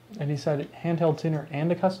 And he said handheld tuner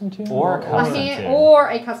and a custom tune? Or a custom tune. Or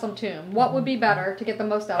a custom tune. What would be better to get the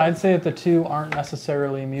most out of it? I'd say that the two aren't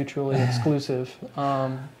necessarily mutually exclusive.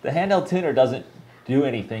 The handheld tuner doesn't do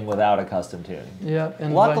anything without a custom tune. Yeah.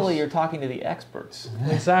 And luckily, you're talking to the experts.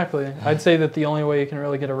 Exactly. I'd say that the only way you can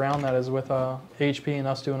really get around that is with HP and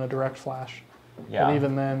us doing a direct flash. Yeah. But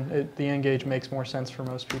even then, the N-Gage makes more sense for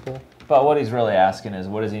most people. But what he's really asking is,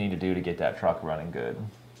 what does he need to do to get that truck running good?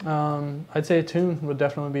 I'd say a tune would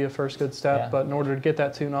definitely be a first good step, but in order to get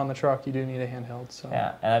that tune on the truck, you do need a handheld. So.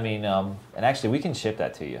 Yeah, and I mean, and actually, we can ship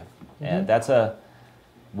that to you. And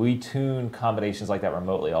we tune combinations like that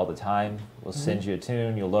remotely all the time. We'll send you a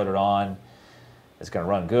tune, you'll load it on. It's going to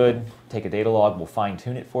run good. Take a data log, we'll fine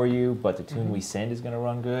tune it for you, but the tune we send is going to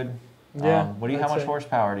run good. Yeah. How much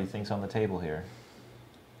horsepower do you think's on the table here?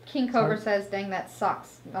 King Cobra says, dang, that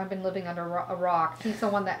sucks. I've been living under a rock. He's the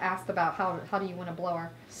one that asked about how do you win a blower.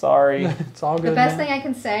 Sorry. It's all good. The best thing I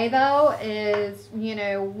can say, though, is,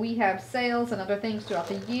 we have sales and other things throughout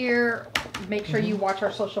the year. Make sure you watch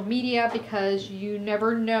our social media because you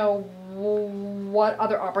never know what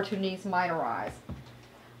other opportunities might arise.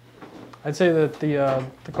 I'd say that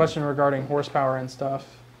the question regarding horsepower and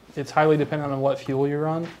stuff, it's highly dependent on what fuel you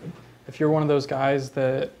run. If you're one of those guys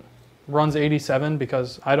that runs 87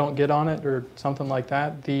 because I don't get on it or something like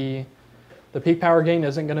that, the peak power gain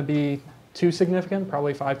isn't going to be too significant,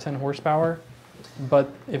 probably 5-10 horsepower. But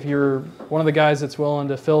if you're one of the guys that's willing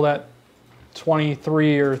to fill that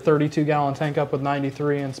 23 or 32 gallon tank up with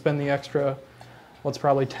 93 and spend the extra, what's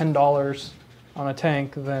probably $10 on a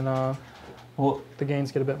tank, then the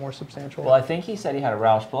gains get a bit more substantial. Well, I think he said he had a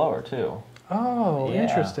Roush blower too. Oh,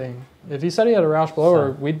 interesting. If he said he had a Roush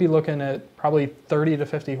blower, we'd be looking at probably 30 to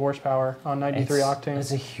 50 horsepower on 93 octane.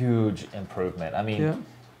 It's a huge improvement. I mean,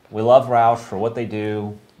 we love Roush for what they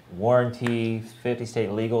do, warranty, 50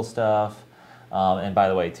 state legal stuff. And by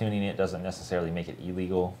the way, tuning it doesn't necessarily make it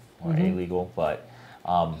illegal or illegal, but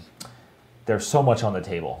there's so much on the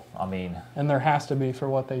table. I mean, and there has to be for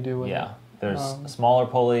what they do with it. Yeah, there's a smaller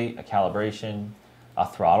pulley, a calibration, a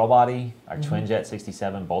throttle body. Our Twin Jet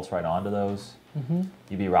 67 bolts right onto those.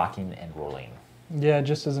 You'd be rocking and rolling. Yeah,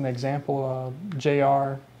 just as an example,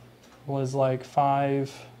 JR was like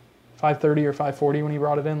 530 or 540 when he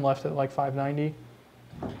brought it in, left at like 590.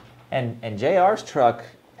 And JR's truck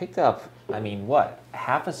picked up, I mean, what,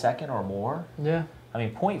 half a second or more? Yeah. I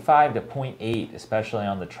mean, 0.5 to 0.8, especially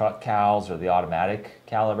on the truck cals or the automatic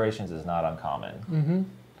calibrations, is not uncommon.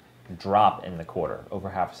 Drop in the quarter, over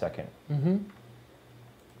half a second.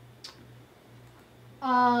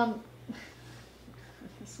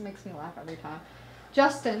 This makes me laugh every time.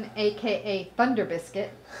 Justin, aka Thunder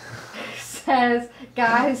Biscuit, says,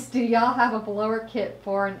 guys, do y'all have a blower kit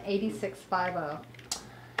for an 8650?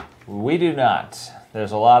 We do not.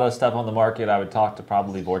 There's a lot of stuff on the market. I would talk to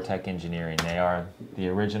probably Vortec Engineering. They are the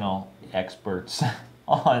original experts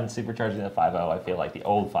on supercharging the 5.0. I feel like the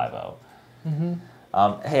old 5.0.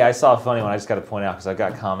 Hey, I saw a funny one. I just got to point out because I've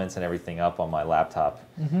got comments and everything up on my laptop.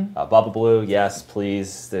 Bubba Blue, yes,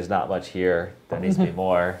 please. There's not much here. There needs to be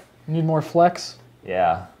more. You need more flex?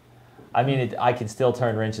 Yeah. I mean, I can still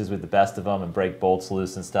turn wrenches with the best of them and break bolts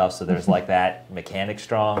loose and stuff, so there's like that mechanic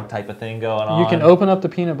strong type of thing going on. You can open up the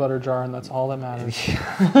peanut butter jar, and that's all that matters.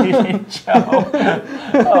 Joe.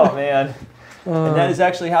 Oh, man. And that is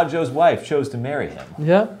actually how Joe's wife chose to marry him.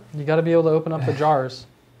 Yep. You got to be able to open up the jars.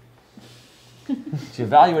 She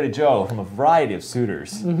evaluated Joe from a variety of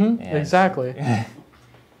suitors. Exactly.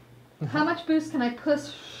 How much boost can I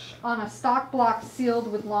push on a stock block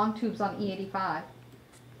sealed with long tubes on E85?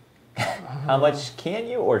 How much can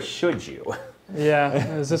you or should you? Yeah,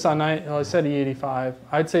 is this on night? Well, I said E85.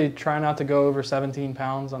 I'd say try not to go over 17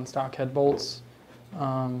 pounds on stock head bolts.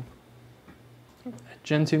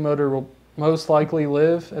 Gen 2 motor will most likely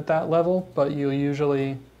live at that level, but you'll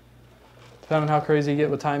usually, depending on how crazy you get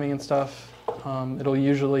with timing and stuff, it'll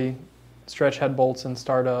usually stretch head bolts and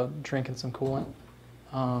start drinking some coolant.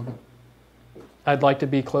 I'd like to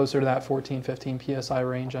be closer to that 14, 15 PSI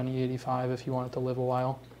range on E85 if you want it to live a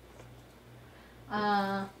while.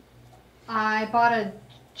 I bought a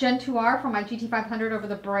Gen 2R for my GT500 over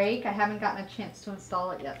the break. I haven't gotten a chance to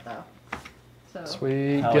install it yet, though. So.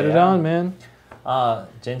 Sweet. Hell Get it yeah. on, man.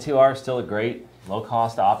 Gen 2R is still a great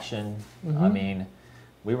low-cost option. I mean,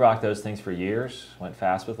 we rocked those things for years, went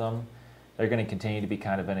fast with them. They're going to continue to be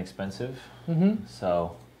kind of inexpensive.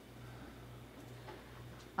 So.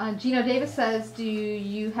 Gino Davis says, do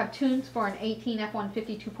you have tunes for an 18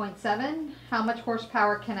 F-150 2.7? How much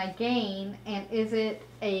horsepower can I gain? And is it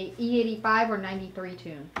a E85 or 93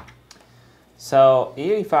 tune? So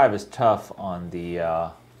E85 is tough on the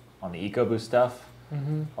EcoBoost stuff.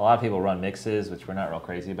 A lot of people run mixes, which we're not real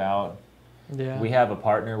crazy about. Yeah. We have a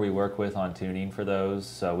partner we work with on tuning for those,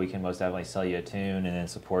 so we can most definitely sell you a tune and then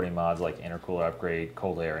supporting mods like intercooler upgrade,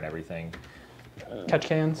 cold air, and everything. Catch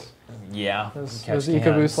cans. Yeah. Those catch EcoBoost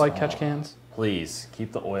cans. like catch cans. Please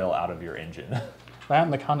keep the oil out of your engine. That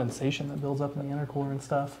and the condensation that builds up in the intercooler and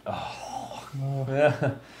stuff.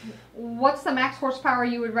 What's the max horsepower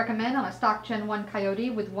you would recommend on a stock Gen 1 Coyote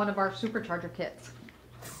with one of our supercharger kits?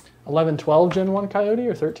 1112 Gen 1 Coyote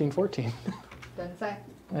or 1314? Doesn't say.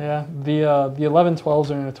 Yeah, the 1112s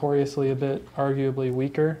are notoriously a bit arguably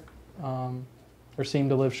weaker, or seem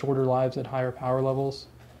to live shorter lives at higher power levels.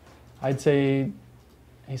 I'd say,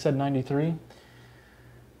 he said 93.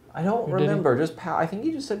 I don't remember. Just I think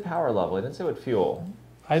he just said power level. He didn't say what fuel.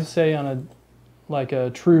 I'd say on a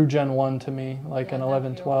true Gen 1 to me, like an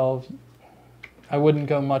 1112, I wouldn't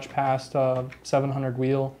go much past 700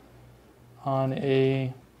 wheel on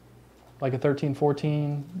a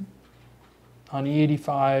 1314. On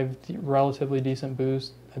E85, relatively decent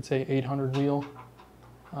boost. I'd say 800 wheel.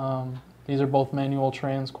 These are both manual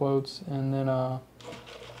trans quotes, and then I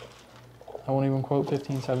won't even quote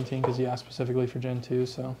 15, 17 because he asked specifically for Gen 2.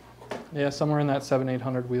 So, yeah, somewhere in that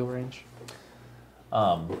 700-800 wheel range.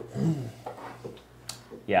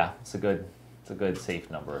 Yeah, it's a good safe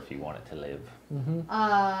number if you want it to live.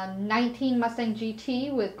 19 Mustang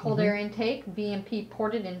GT with cold air intake, VMP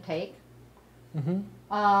ported intake.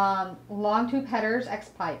 Long tube headers, X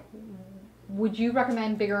pipe. Would you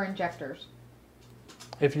recommend bigger injectors?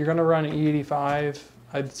 If you're going to run E85,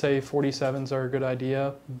 I'd say 47s are a good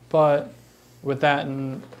idea. But with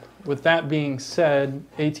that being said,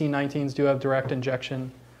 18, 19s do have direct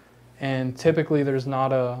injection, and typically there's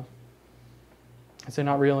not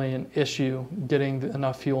really an issue getting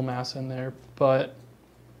enough fuel mass in there. But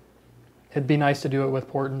it'd be nice to do it with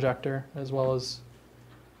port injector, as well as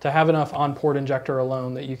to have enough on port injector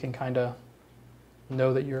alone that you can kind of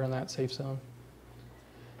know that you're in that safe zone.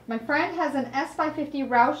 My friend has an S550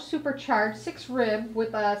 Roush supercharged 6 rib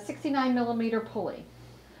with a 69 millimeter pulley.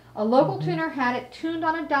 A local tuner had it tuned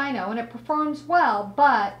on a dyno and it performs well,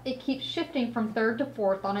 but it keeps shifting from third to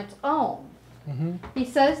fourth on its own. He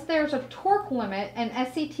says there's a torque limit and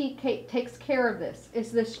SCT takes care of this.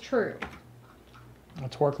 Is this true? A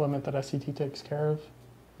torque limit that SCT takes care of?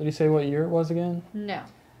 Did he say what year it was again? No.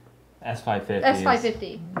 S550.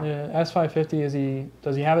 S550. Yeah, S550,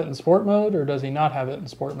 does he have it in sport mode or does he not have it in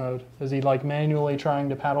sport mode? Is he like manually trying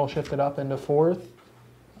to paddle shift it up into fourth?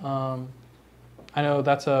 I know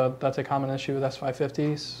that's a common issue with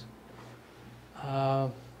S550s.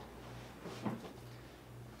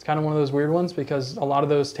 It's kind of one of those weird ones because a lot of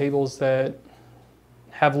those tables that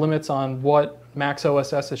have limits on what max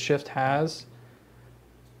OSS a shift has,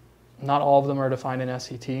 not all of them are defined in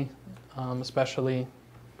SCT, especially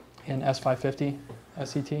in S550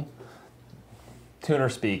 SET. Tuner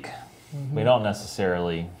speak. We don't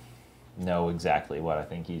necessarily know exactly what I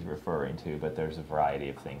think he's referring to, but there's a variety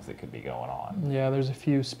of things that could be going on. Yeah, there's a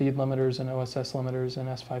few speed limiters and OSS limiters in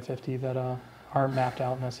S550 that aren't mapped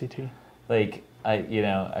out in SET. Like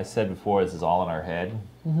I said before, this is all in our head,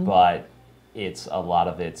 but it's a lot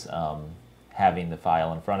of it's having the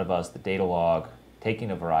file in front of us, the data log,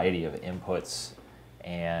 taking a variety of inputs,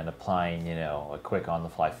 and applying a quick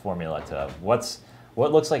on-the-fly formula to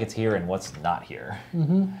what looks like it's here and what's not here.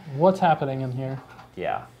 What's happening in here?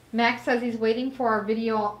 Yeah. Max says he's waiting for our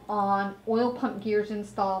video on oil pump gears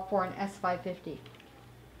install for an S550.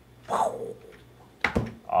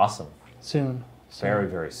 Awesome. Soon. Very,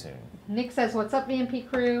 very soon. Nick says, what's up, VMP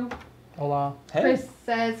crew? Hola. Hey. Chris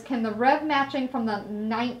says, can the rev matching from the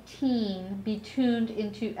 19 be tuned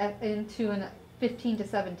into an 15 to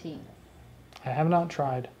 17? I have not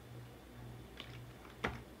tried.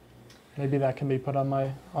 Maybe that can be put on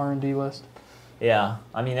my R&D list. Yeah,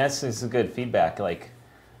 I mean that's a good feedback. Like,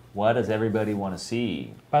 what does everybody want to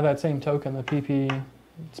see? By that same token, the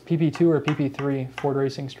it's PP2 or PP3 Ford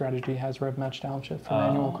Racing Strategy has rev match downshift for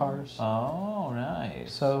manual cars. Oh,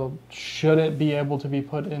 nice. So should it be able to be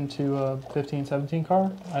put into a 15, 17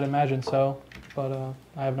 car? I'd imagine so, but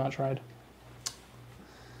I have not tried.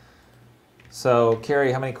 So,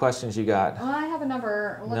 Carrie, how many questions you got? I have a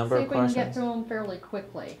number. Let's see if we can get through them fairly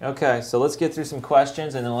quickly. Okay, so let's get through some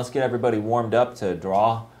questions, and then let's get everybody warmed up to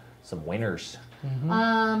draw some winners.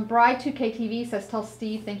 Bride2KTV says, tell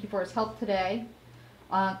Steve thank you for his help today.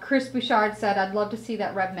 Chris Bouchard said, I'd love to see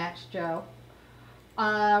that rev match, Joe.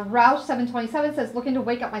 Roush727 says, looking to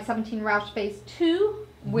wake up my 17 Roush Phase 2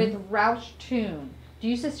 with Roush Tune. Do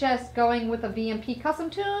you suggest going with a VMP custom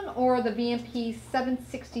tune or the VMP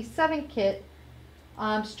 767 kit,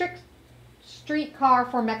 strict street car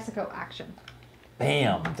for Mexico action?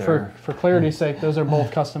 Bam! For clarity's sake, those are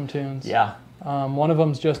both custom tunes. Yeah. One of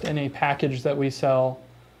them's just in a package that we sell,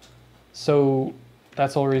 so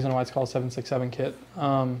that's the whole reason why it's called 767 kit.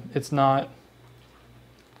 It's not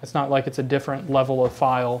like it's a different level of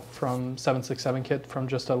file from 767 kit from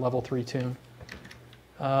just a level 3 tune.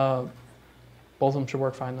 Both of them should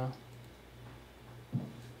work fine though.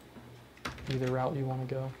 Either route you want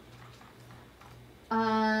to go.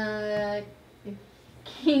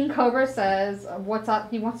 King Cobra says, "What's up?"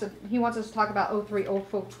 He wants us to talk about 03,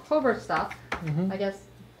 04 Cobra stuff. I guess.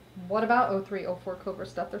 What about 03, 04 Cobra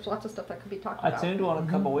stuff? There's lots of stuff that could be talked about. I tuned one a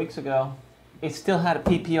couple weeks ago. It still had a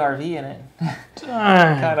PPRV in it.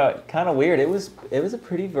 kind of weird. It was a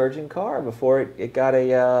pretty virgin car before it got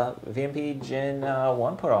a VMP Gen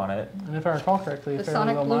 1 put on it. And if I recall correctly, a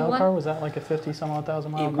fairly low mile car, was that like a 50-some-odd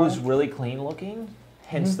thousand mile car? It was really clean looking,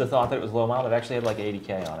 hence the thought that it was low mile. It actually had like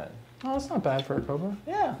 80K on it. Oh, that's not bad for a Cobra.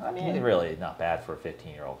 Yeah, I mean, it really is not bad for a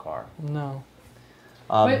 15-year-old car. No.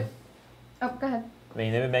 Wait. Oh, go ahead. I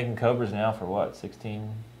mean, they've been making Cobras now for what,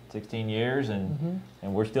 16 years, and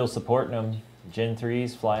we're still supporting them. Gen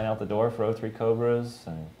 3s flying out the door for 03 Cobras,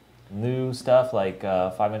 and new stuff like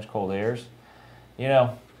 5-inch cold airs.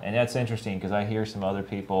 And that's interesting because I hear some other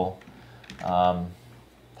people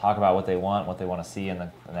talk about what they want to see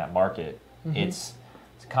in that market. It's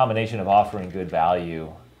a combination of offering good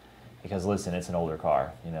value, because listen, it's an older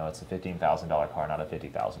car. It's a $15,000 car, not a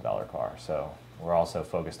 $50,000 car. So we're also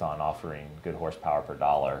focused on offering good horsepower per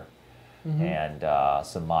dollar and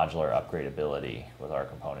some modular upgradability with our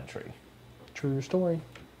componentry. True story.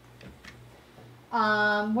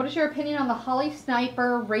 What is your opinion on the Holley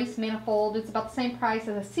Sniper race manifold? It's about the same price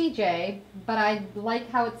as a CJ, but I like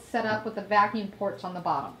how it's set up with the vacuum ports on the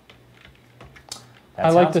bottom.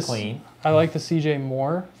 That sounds clean. I like the CJ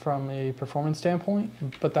more from a performance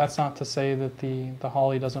standpoint, but that's not to say that the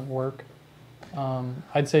Holley doesn't work.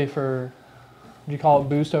 I'd say for, would you call it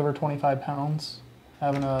boost over 25 pounds?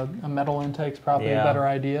 Having a metal intake's probably a better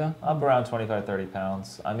idea. Up around 25, 30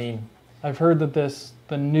 pounds. I mean, I've heard that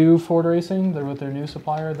the new Ford Racing, they're with their new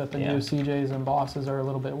supplier, that the new CJs and Bosses are a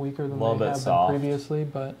little bit weaker than they have been previously.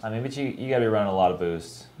 But I mean, you got to be running a lot of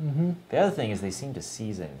boost. The other thing is they seem to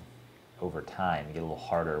season over time, get a little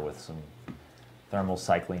harder with some thermal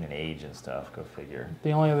cycling and age and stuff. Go figure.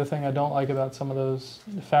 The only other thing I don't like about some of those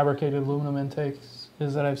fabricated aluminum intakes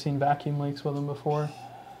is that I've seen vacuum leaks with them before.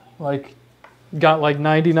 Like, got like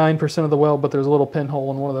 99% of the weld, but there's a little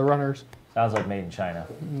pinhole in one of the runners. Sounds like made in China.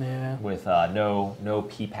 Yeah. With no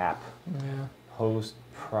PPAP. Yeah. Post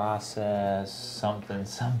process something.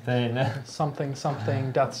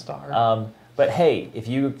 something Death Star. But hey, if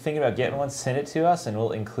you're thinking about getting one, send it to us, and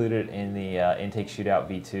we'll include it in the intake shootout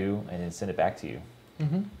V2, and then send it back to you.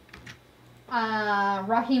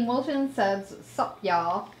 Raheem Wilson says, "Sup,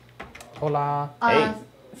 y'all." Hola. Hey.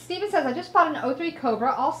 Steven says, I just bought an '03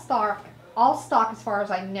 Cobra, all stock as far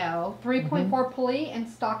as I know, 3.4 pulley and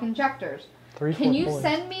stock injectors. Can you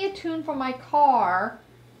send me a tune for my car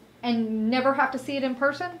and never have to see it in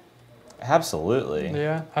person? Absolutely.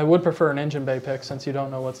 Yeah, I would prefer an engine bay pic since you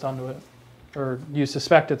don't know what's done to it. Or you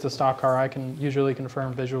suspect it's a stock car. I can usually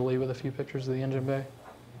confirm visually with a few pictures of the engine bay.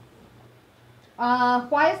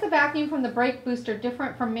 Why is the vacuum from the brake booster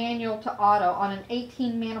different from manual to auto on an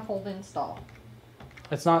 18 manifold install?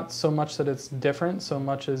 It's not so much that it's different, so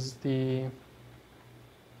much as the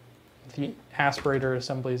aspirator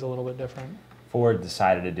assembly is a little bit different. Ford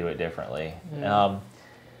decided to do it differently. Yeah.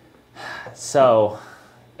 So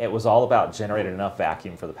it was all about generating enough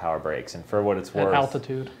vacuum for the power brakes, and for what it's worth, at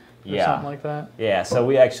altitude or something like that. Yeah, so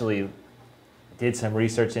we actually did some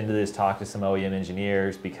research into this, talked to some OEM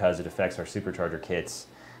engineers because it affects our supercharger kits.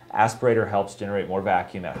 Aspirator helps generate more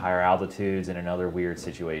vacuum at higher altitudes and in other weird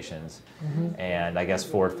situations. And I guess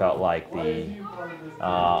Ford felt like the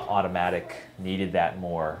automatic needed that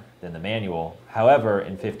more than the manual. However,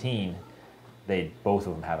 in 15, both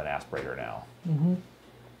of them have an aspirator now.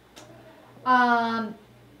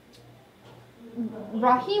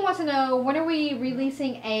 Raheem wants to know, when are we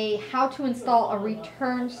releasing a how to install a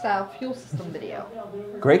return style fuel system video?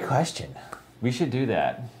 Great question. We should do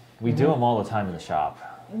that. We do them all the time in the shop.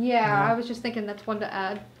 Yeah, I was just thinking that's one to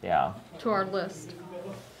add to our list.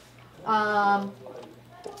 Bubba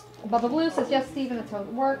Blue says, yes, Steven, that's how it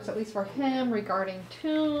works, at least for him, regarding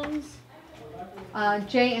tunes.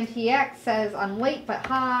 JNTX says, I'm late but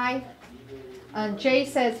hi. Jay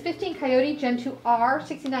says, 15 Coyote Gen 2R,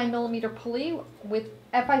 69mm pulley with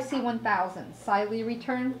FIC 1000, sidely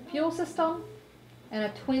return fuel system, and a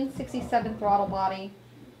twin 67 throttle body,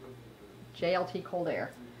 JLT cold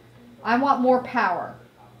air. I want more power.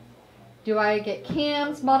 Do I get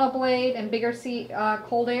cams, monoblade, and bigger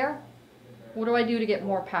cold air? What do I do to get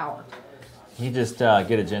more power? You just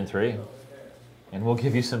get a Gen 3, and we'll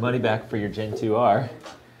give you some money back for your Gen 2R.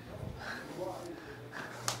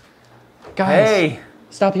 Guys, hey,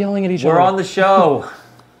 stop yelling at each other. We're on the show.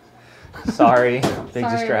 Sorry, big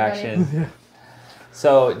distraction.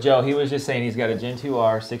 So, Joe, he was just saying he's got a Gen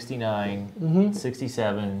 2R, 69,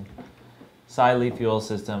 67, side lead fuel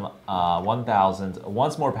system, 1000,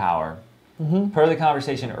 wants more power. Per the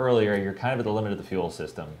conversation earlier, you're kind of at the limit of the fuel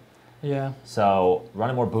system. Yeah. So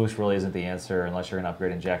running more boost really isn't the answer unless you're going to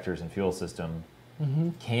upgrade injectors and fuel system.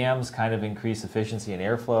 Cams kind of increase efficiency and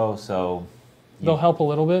airflow, so they'll help a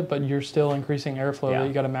little bit, but you're still increasing airflow that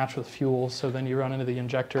you got to match with fuel, so then you run into the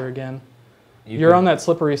injector again. You're on that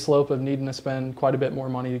slippery slope of needing to spend quite a bit more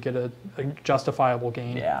money to get a justifiable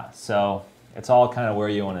gain. Yeah, so it's all kind of where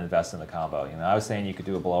you want to invest in the combo. You know, I was saying you could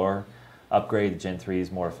do a blower, upgrade, the Gen 3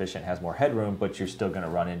 is more efficient, has more headroom, but you're still going to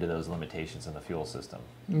run into those limitations in the fuel system.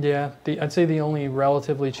 Yeah, I'd say the only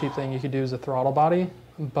relatively cheap thing you could do is a throttle body,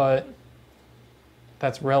 but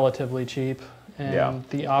that's relatively cheap. And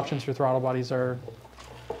the options for throttle bodies are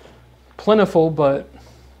plentiful, but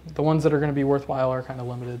the ones that are going to be worthwhile are kind of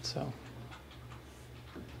limited. So,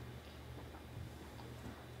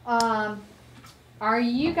 are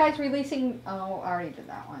you guys releasing? Oh, I already did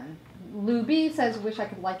that one. Lou B says, "Wish I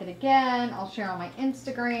could like it again. I'll share on my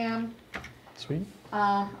Instagram." Sweet.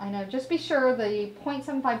 I know. Just be sure the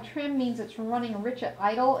 0.75 trim means it's running rich at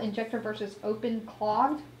idle, injector versus open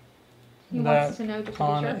clogged. He wants to know just to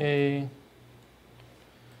be sure.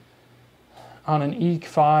 On an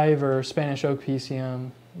EEC5 or Spanish Oak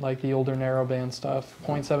PCM, like the older narrowband stuff,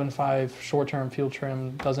 0.75 short-term fuel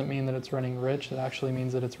trim doesn't mean that it's running rich. It actually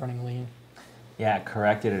means that it's running lean. Yeah, it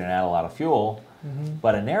corrected it and added a lot of fuel.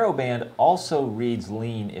 But a narrowband also reads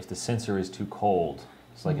lean if the sensor is too cold.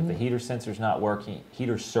 It's like if the heater sensor's not working,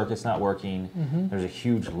 heater circuit's not working, there's a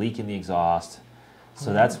huge leak in the exhaust.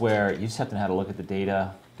 So that's where you just have to know how to look at the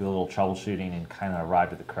data, do a little troubleshooting, and kind of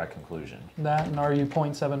arrive at the correct conclusion. That, and are you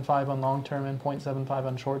 0.75 on long term and 0.75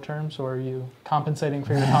 on short term? So are you compensating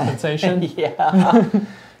for your compensation? Yeah.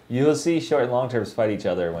 You'll see short and long terms fight each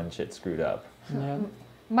other when shit's screwed up. Yeah.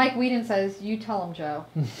 Mike Whedon says, "You tell him, Joe."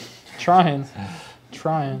 Trying.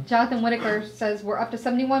 Jonathan Whitaker says, "We're up to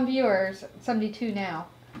 71 viewers, 72 now."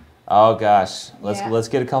 Oh gosh, let's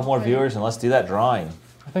get a couple more viewers and let's do that drawing.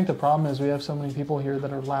 I think the problem is we have so many people here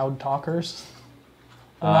that are loud talkers.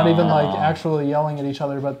 They're not even like actually yelling at each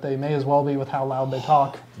other, but they may as well be with how loud they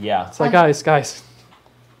talk. Yeah. It's like, guys.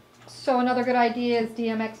 So another good idea is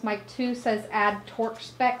DMX Mike 2 says add torque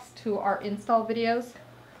specs to our install videos.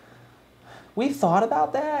 We thought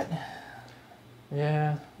about that.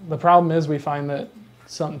 Yeah. The problem is we find that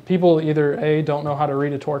some people either A, don't know how to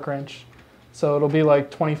read a torque wrench. So it'll be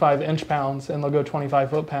like 25 inch-pounds and they'll go 25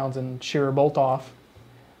 foot-pounds and shear a bolt off.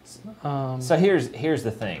 So here's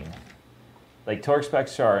the thing. Like, torque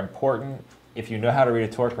specs are important if you know how to read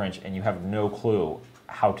a torque wrench and you have no clue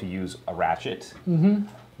how to use a ratchet.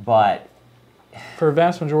 But for a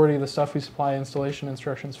vast majority of the stuff we supply installation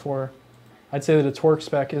instructions for, I'd say that a torque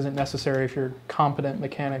spec isn't necessary if you're competent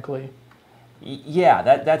mechanically. Yeah,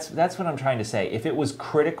 that's what I'm trying to say. If it was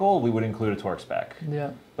critical, we would include a torque spec.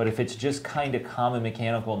 Yeah. But if it's just kind of common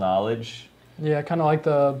mechanical knowledge. Yeah, kind of like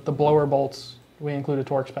the blower bolts, we include a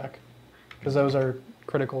torque spec because those are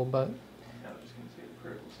critical, but. I was just going to say the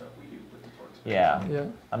critical stuff we do with the torque spec. Yeah. Yeah.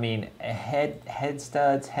 I mean, head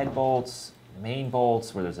studs, head bolts, main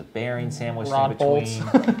bolts where there's a bearing sandwiched in between.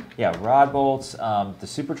 Bolts. Yeah, rod bolts. The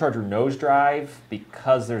supercharger nose drive,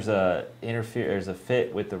 because there's a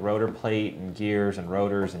fit with the rotor plate and gears and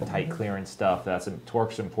rotors and tight clearance stuff.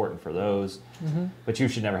 Torque's important for those. But you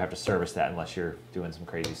should never have to service that unless you're doing some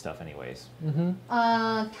crazy stuff anyways.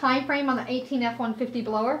 Time frame on the 18 F-150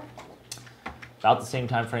 blower? About the same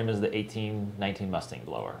time frame as the 1819 Mustang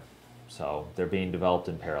blower. So they're being developed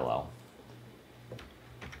in parallel.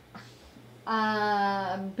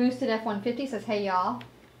 Boosted F-150 says, hey y'all.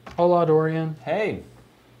 Hola, Dorian. Hey.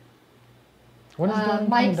 When is Dorian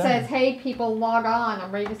Mike coming down? says, hey people, log on.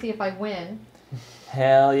 I'm ready to see if I win.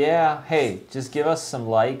 Hell yeah. Hey, just give us some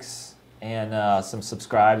likes and some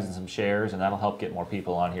subscribes and some shares, and that'll help get more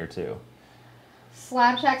people on here too.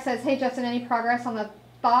 Slab Shack says, hey Justin, any progress on the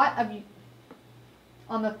thought of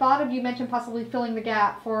you mentioned possibly filling the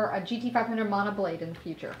gap for a GT500 monoblade in the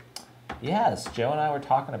future? Yes, Joe and I were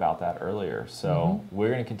talking about that earlier. So we're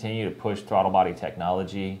going to continue to push throttle body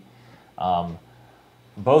technology.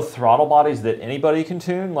 Both throttle bodies that anybody can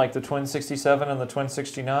tune, like the Twin 67 and the Twin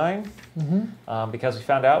 69, because we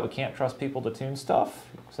found out we can't trust people to tune stuff,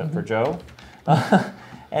 except for Joe.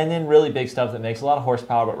 And then really big stuff that makes a lot of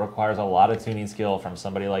horsepower but requires a lot of tuning skill from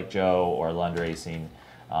somebody like Joe or Lund Racing,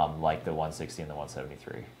 like the 160 and the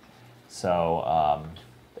 173. So,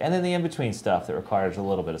 and then the in-between stuff that requires a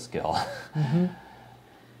little bit of skill.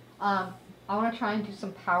 I want to try and do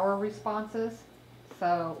some power responses.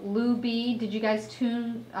 So, Lou B, did you guys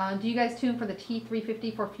tune? Do you guys tune for the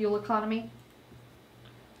T350 for fuel economy?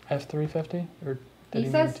 F350? Or He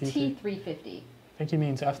did says mean T350. I think he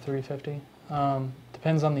means F350.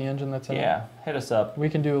 Depends on the engine that's in it. Yeah, hit us up. We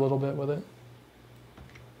can do a little bit with it.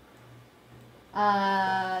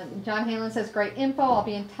 John Hanlon says, great info. I'll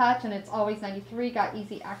be in touch. And it's always 93. Got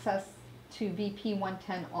easy access to VP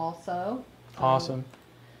 110 also. Awesome.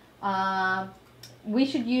 We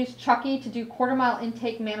should use Chucky to do quarter-mile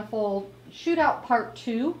intake manifold shootout part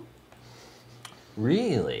 2.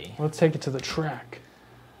 Really? Let's take it to the track.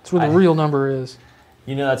 That's where the real number is.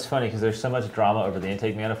 You know, that's funny because there's so much drama over the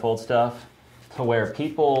intake manifold stuff to where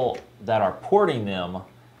people that are porting them,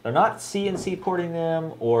 they're not CNC porting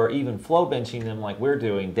them or even flow benching them like we're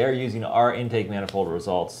doing. They're using our intake manifold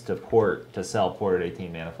results to sell ported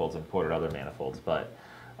 18 manifolds and ported other manifolds. But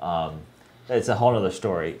it's a whole other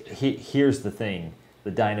story. Here's the thing.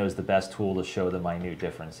 The dyno is the best tool to show the minute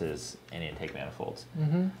differences in intake manifolds.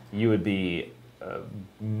 You would be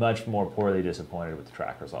much more poorly disappointed with the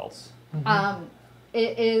track results.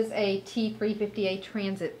 It is a T350A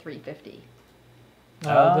Transit 350.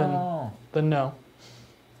 Then no.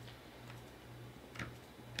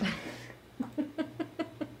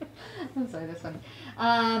 I'm sorry, this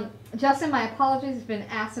one. Justin, my apologies, has been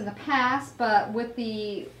asked in the past, but with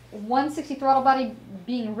the 160 throttle body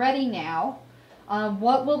being ready now,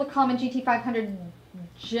 what will the common GT500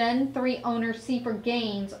 Gen 3 owner see for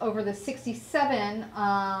gains over the 67,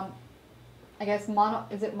 I guess,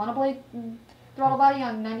 is it monoblade throttle body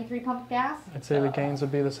on 93 pump gas? I'd say the gains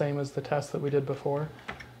would be the same as the test that we did before.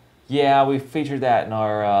 Yeah, we featured that in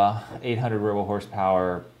our 800 robo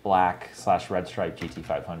horsepower black/red stripe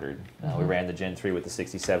GT500. We ran the Gen 3 with the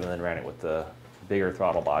 67 and then ran it with the bigger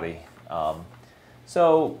throttle body.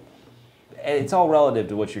 So it's all relative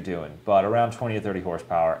to what you're doing, but around 20 to 30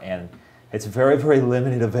 horsepower, and it's very, very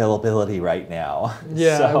limited availability right now.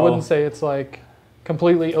 Yeah, so, I wouldn't say it's like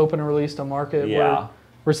completely open and released to market. Yeah.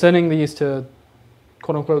 We're sending these to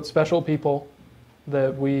quote-unquote special people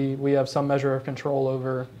that we have some measure of control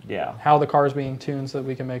over how the car is being tuned so that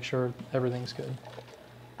we can make sure everything's good.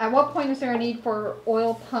 At what point is there a need for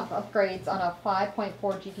oil pump upgrades on a 5.4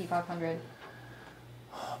 GT500?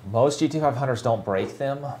 Most GT500s don't break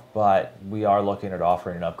them, but we are looking at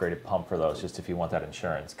offering an upgraded pump for those just if you want that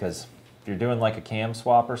insurance. Because if you're doing like a cam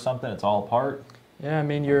swap or something, it's all apart. Yeah, I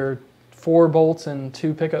mean, you're 4 bolts and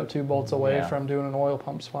 2 pickup tube bolts away from doing an oil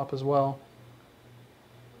pump swap as well.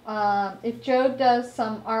 If Joe does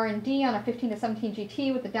some R&D on a 15 to 17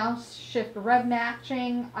 GT with the downshift rev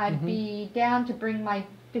matching, I'd be down to bring my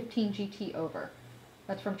 15 GT over.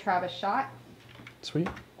 That's from Travis Schott. Sweet.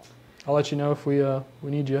 I'll let you know if we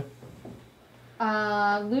need you.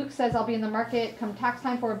 Luke says, I'll be in the market come tax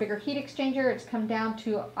time for a bigger heat exchanger. It's come down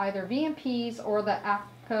to either VMPs or the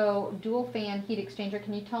AFCO dual fan heat exchanger.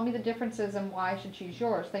 Can you tell me the differences and why I should choose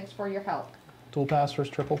yours? Thanks for your help. Dual pass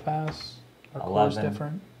versus triple pass. Our core's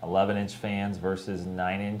different. 11-inch fans versus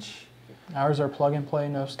 9-inch. Ours are plug and play,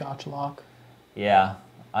 no Scotch lock. Yeah,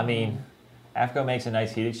 I mean, AFCO makes a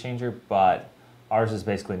nice heat exchanger, but ours is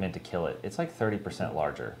basically meant to kill it. It's like 30%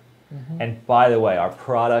 larger. And by the way, our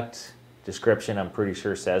product description, I'm pretty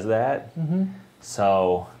sure, says that.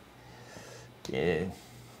 So,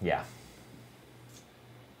 yeah.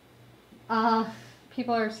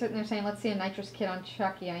 People are sitting there saying, let's see a nitrous kit on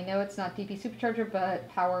Chucky. I know it's not DP Supercharger, but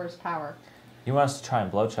power is power. You want us to try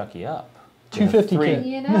and blow Chucky up? 250 kit.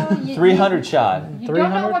 You know, 300 shot. You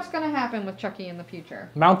don't know what's going to happen with Chucky in the future.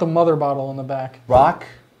 Mount the mother bottle in the back. Rock,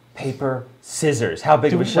 paper, scissors. How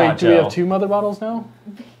big of a shot, do we have 2 mother bottles now?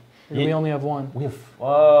 Or do we only have 1? We have,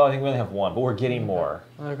 oh, I think we only have 1, but we're getting more.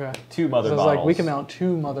 Okay. 2 mother so bottles. Like we can mount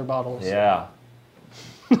 2 mother bottles. Yeah.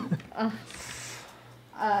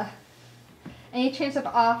 Any chance of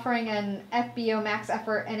offering an FBO Max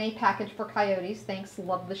Effort NA package for Coyotes? Thanks,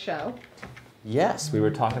 love the show. Yes, we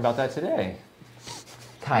were talking about that today.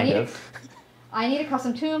 Kind of. I need a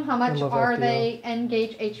custom tune. How much are they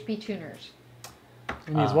N-gauge HP tuners?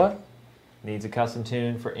 It needs what? Needs a custom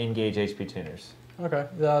tune for N-gauge HP tuners. Okay.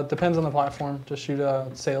 Depends on the platform. Just shoot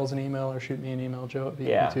sales an email or shoot me an email, Joe at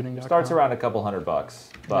vptuning.com. Starts around a couple $100,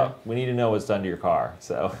 but we need to know what's done to your car.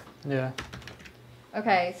 So. Yeah.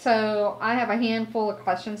 Okay, so I have a handful of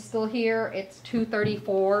questions still here. It's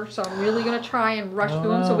 2:34, so I'm really going to try and rush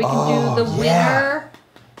through them so we can do the winner.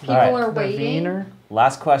 People are waiting.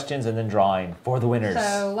 Last questions and then drawing for the winners.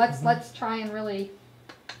 So let's try and really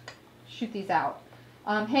shoot these out.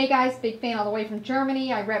 Hey guys, big fan all the way from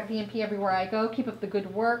Germany. I rep VMP everywhere I go. Keep up the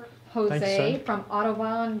good work. Jose from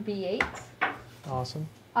Autobahn V8. Awesome.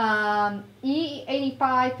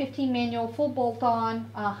 E85 15 manual full bolt-on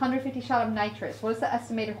 150 shot of nitrous. What is the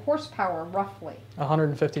estimated horsepower roughly?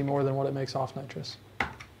 150 more than what it makes off nitrous.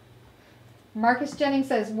 Marcus Jennings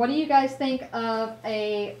says, what do you guys think of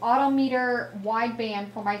a Autometer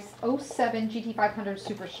wideband for my 07 GT500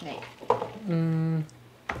 Super Snake?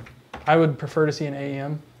 I would prefer to see an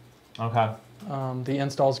AEM. Okay. The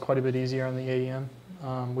install is quite a bit easier on the AEM.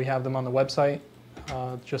 We have them on the website.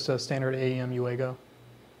 Just a standard AEM UAGO.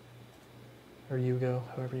 Or UGO,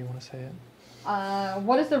 however you want to say it.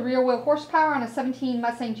 What is the rear wheel horsepower on a 17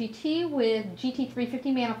 Mustang GT with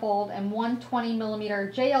GT350 manifold and 120 millimeter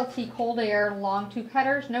JLT cold air long tube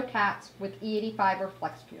headers, no cats, with E85 or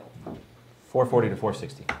flex fuel? 440 to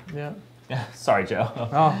 460. Yeah. Sorry, Joe.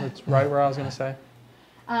 Oh, that's right where I was going to say.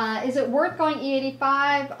 Is it worth going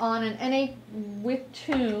E85 on an NA with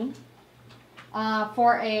tune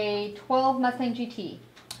for a 12 Mustang GT?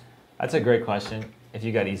 That's a great question. If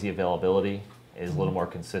you got easy availability, is a little more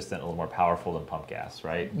consistent, a little more powerful than pump gas,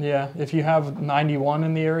 right? Yeah, if you have 91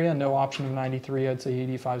 in the area, no option of 93, I'd say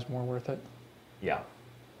 85 is more worth it. Yeah.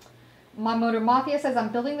 My Motor Mafia says, I'm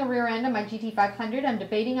building the rear end of my GT500. I'm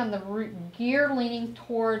debating on the gear leaning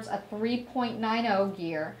towards a 3.90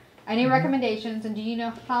 gear. Any recommendations, and do you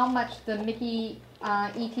know how much the Mickey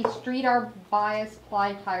ET Street R bias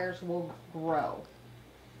ply tires will grow?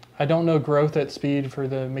 I don't know growth at speed for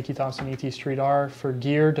the Mickey Thompson ET Street R. For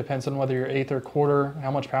gear, depends on whether you're eighth or quarter,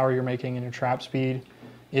 how much power you're making in your trap speed.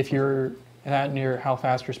 If you're that near how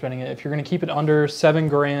fast you're spinning it. If you're going to keep it under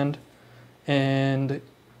 $7,000 and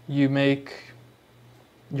you make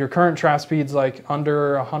your current trap speeds like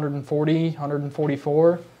under 140,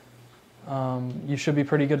 144, you should be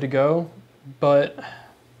pretty good to go. But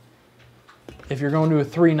if you're going to a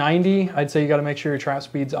 390, I'd say you got to make sure your trap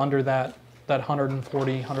speed's under that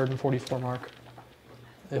 140, 144 mark,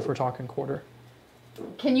 if we're talking quarter.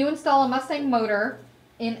 Can you install a Mustang motor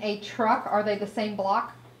in a truck? Are they the same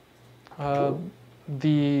block?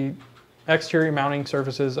 The exterior mounting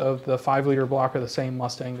surfaces of the 5-liter block are the same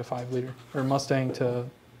Mustang to 5-liter, or Mustang to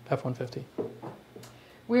F-150.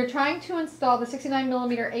 We're trying to install the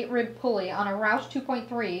 69mm 8-rib pulley on a Roush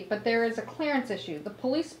 2.3, but there is a clearance issue. The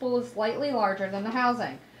pulley spool is slightly larger than the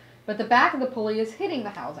housing, but the back of the pulley is hitting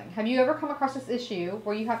the housing. Have you ever come across this issue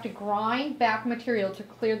where you have to grind back material to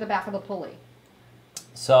clear the back of the pulley?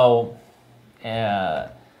 So,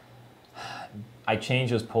 I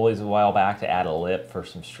changed those pulleys a while back to add a lip for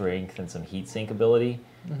some strength and some heat sink ability.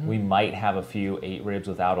 We might have a few 8-ribs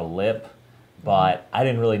without a lip, but I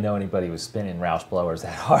didn't really know anybody was spinning Roush blowers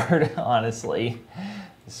that hard, honestly.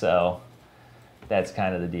 So, that's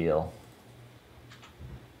kind of the deal.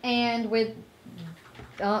 And with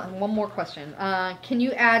One more question. Can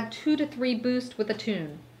you add 2 to 3 boost with a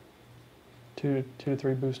tune? 2 to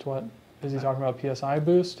 3 boost what? Is he talking about PSI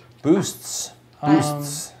boost? Boosts.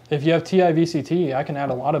 Boosts. If you have TI VCT, I can add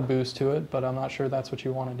a lot of boost to it, but I'm not sure that's what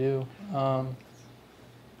you want to do.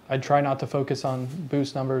 I'd try not to focus on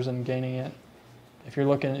boost numbers and gaining it. If you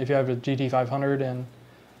have a GT500 and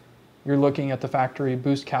you're looking at the factory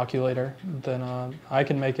boost calculator, then I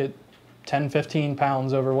can make it 10, 15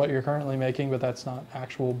 pounds over what you're currently making, but that's not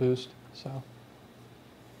actual boost. So.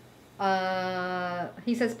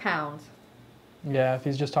 He says pounds. Yeah, if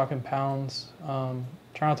he's just talking pounds,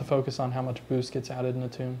 try not to focus on how much boost gets added in a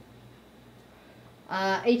tune.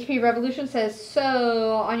 HP Revolution says,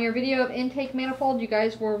 so on your video of intake manifold, you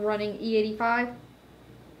guys were running E85?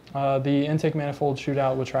 The intake manifold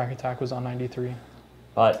shootout with Track Attack was on 93.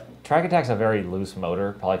 But Track Attack's a very loose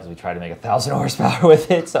motor, probably because we tried to make 1,000 horsepower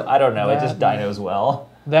with it, so I don't know, it just dynos well.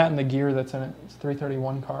 That and the gear that's in it. It's a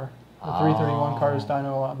 331 car. The 331 cars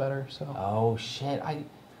dyno a lot better. So. Oh shit, I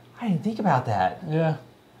didn't think about that. Yeah.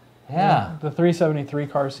 Yeah. The 373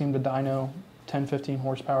 cars seem to dyno 10, 15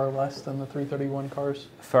 horsepower less than the 331 cars.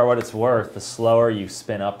 For what it's worth, the slower you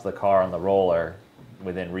spin up the car on the roller,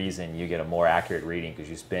 within reason, you get a more accurate reading because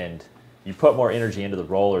you put more energy into the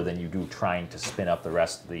roller than you do trying to spin up the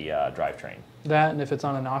rest of the drivetrain. That, and if it's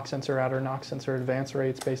on a knock sensor at or knock sensor advance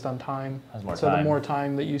rates based on time. The more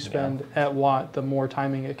time that you spend at watt, the more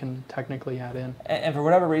timing it can technically add in. And for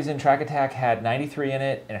whatever reason, Track Attack had 93 in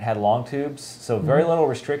it, and it had long tubes, so very little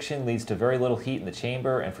restriction leads to very little heat in the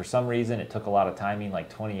chamber, and for some reason it took a lot of timing, like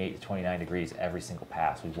 28 to 29 degrees every single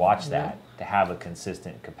pass. We watched that to have a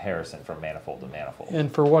consistent comparison from manifold to manifold.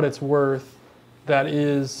 And for what it's worth, that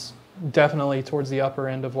is definitely towards the upper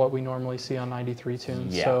end of what we normally see on 93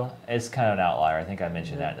 tunes. Yeah, so, it's kind of an outlier. I think I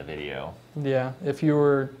mentioned that in the video. Yeah,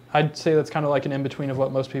 I'd say that's kind of like an in-between of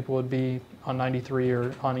what most people would be on 93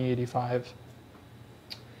 or on E85.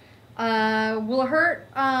 Will it hurt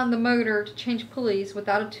the motor to change pulleys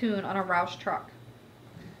without a tune on a Roush truck?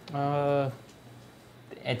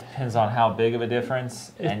 It depends on how big of a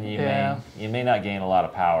difference, and you may not gain a lot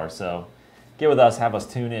of power. So get with us, have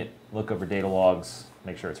us tune it, look over data logs,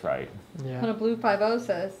 make sure it's right. Yeah. And Blue 50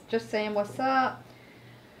 says, just saying what's up.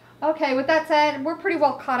 Okay, with that said, we're pretty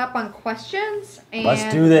well caught up on questions. And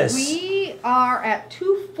let's do this. We are at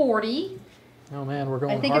 2:40. Oh man, we're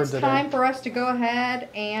going hard today. I think it's time for us to go ahead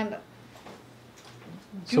and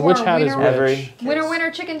do so which hat is which? Winner,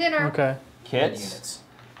 chicken dinner. Okay. Kits.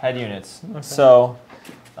 Head units. Okay. So,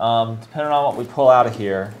 depending on what we pull out of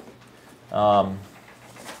here, what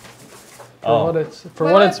it's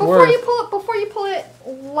worth. Before you pull it,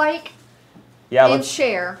 like and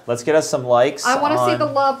share. Let's get us some likes. I want to see the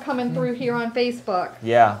love coming through here on Facebook.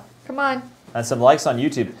 Yeah. Come on. And some likes on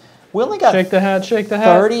YouTube. We only got shake the hat.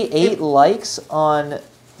 38 likes on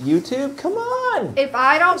YouTube. Come on. If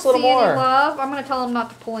I don't see any love, I'm going to tell them not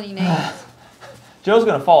to pull any names. Joe's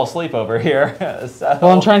going to fall asleep over here. So.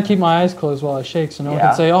 Well, I'm trying to keep my eyes closed while I shake so no one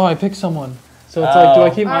can say, oh, I picked someone. So it's like, do I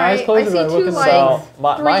keep my eyes closed or do I look in the So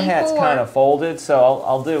my hat's kind of folded, so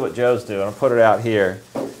I'll do what Joe's doing. I'll put it out here.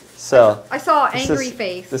 So I saw an angry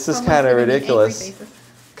face. This is kind of ridiculous.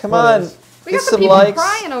 Come on. We got some people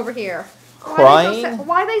crying over here. Crying?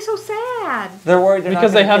 Why are they so sad? They're worried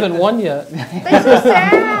because they haven't won yet. They're so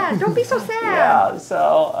sad. Don't be so sad. Yeah,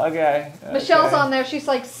 so, okay. Michelle's on there. She's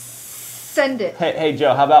like, send it. Hey,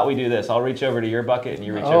 Joe, how about we do this? I'll reach over to your bucket and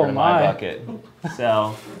you reach over to my bucket.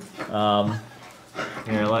 So,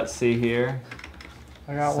 here, let's see here.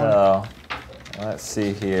 I got one. So, let's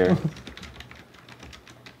see here.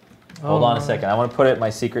 Hold on a second. I want to put it in my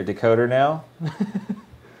secret decoder now.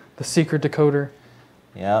 The secret decoder.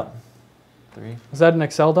 Yep. 3. Is that an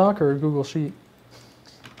Excel doc or a Google Sheet?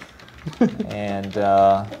 And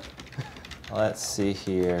let's see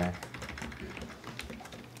here.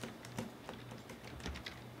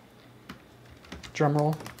 Drum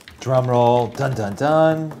roll. Drum roll. Dun, dun,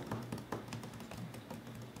 dun.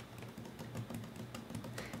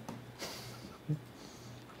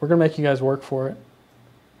 We're going to make you guys work for it.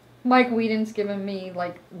 Mike Whedon's giving me,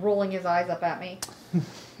 like, rolling his eyes up at me.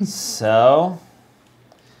 So,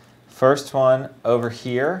 first one over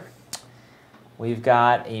here. We've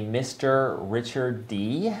got a Mr. Richard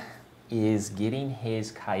D. is getting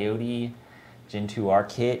his Coyote Gen 2R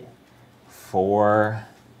kit for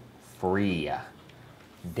free.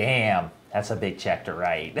 Damn, that's a big check to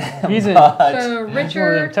write. He's so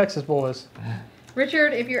Richard, Texas boys.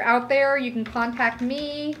 Richard, if you're out there, you can contact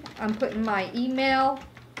me. I'm putting my email.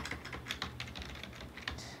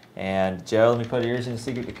 And Joe, let me put yours in the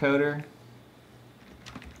secret decoder.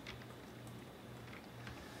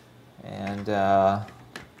 And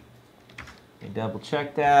Let me double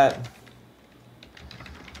check that.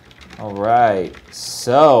 All right,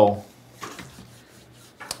 so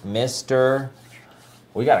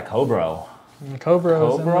we got a Cobra. Cobra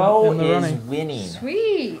Cobra in the is running. winning.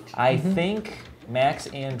 Sweet. I think Max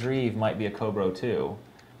Andreeve might be a Cobra too.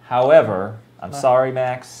 However, I'm sorry,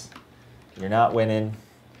 Max, you're not winning.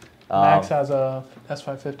 Max has a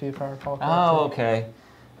S550 if I recall correctly. Oh, okay.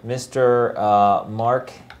 Mr.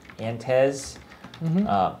 Mark Antez,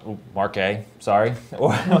 Mark A, sorry,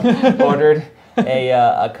 ordered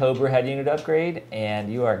a Cobra head unit upgrade,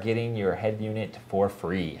 and you are getting your head unit for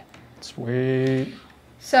free. Sweet.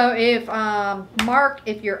 So if Mark,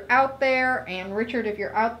 if you're out there, and Richard, if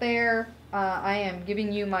you're out there, I am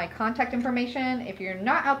giving you my contact information. If you're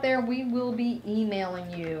not out there, we will be emailing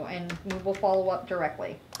you, and we will follow up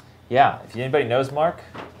directly. Yeah, if anybody knows Mark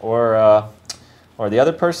or the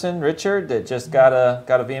other person, Richard, that just got a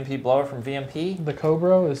VMP blower from VMP. The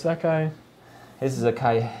Cobra, is that guy? This is a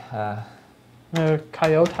Coyote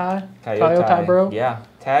bro? Yeah,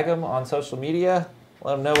 tag him on social media.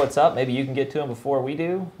 Let them know what's up. Maybe you can get to them before we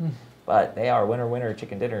do. But they are winner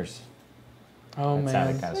chicken dinners. Oh, that man.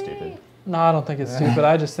 sounded kind of stupid. No, I don't think it's stupid.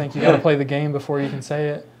 I just think you got to play the game before you can say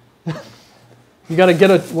it. You got to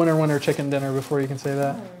get a winner chicken dinner before you can say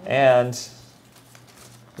that. And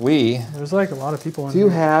there's like a lot of people in do here.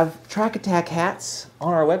 have Track Attack hats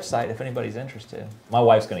on our website if anybody's interested. My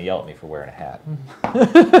wife's going to yell at me for wearing a hat. And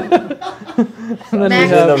then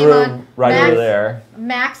Max, in the room right over there.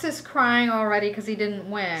 Max is crying already because he didn't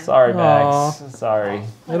win. Sorry, Max. Aw. Sorry.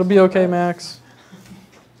 It'll be okay, Max.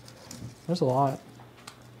 There's a lot.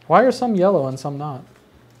 Why are some yellow and some not?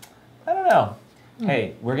 I don't know.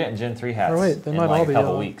 Hey, we're getting Gen 3 hats wait, they in might like all a be couple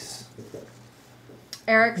yellow. weeks.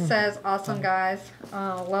 Eric says, awesome guys.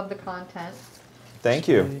 Love the content. Thank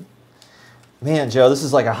you. Man, Joe, this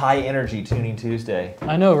is like a high energy Tuning Tuesday.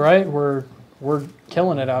 I know, right? We're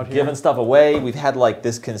killing it out here. Giving stuff away. We've had like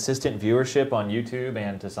this consistent viewership on YouTube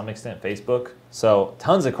and to some extent Facebook. So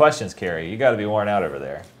tons of questions, Carrie. You got to be worn out over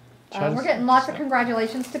there. We're getting lots of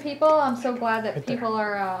congratulations to people. I'm so glad that people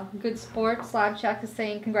are good sports. Slab Check is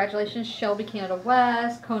saying congratulations, Shelby Canada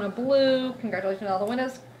West, Kona Blue, congratulations to all the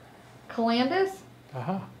winners. Calandis.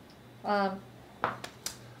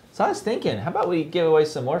 So I was thinking, how about we give away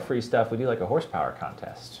some more free stuff? We do like a horsepower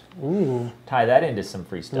contest. Ooh. Tie that into some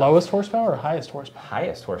free stuff. Lowest horsepower or highest horsepower?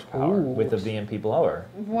 Highest horsepower with a VMP blower.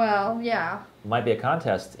 Well, yeah. Might be a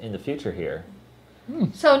contest in the future here.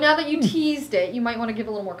 So now that you teased it, you might want to give a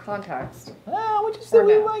little more context. Well, we just said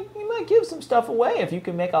we might give some stuff away if you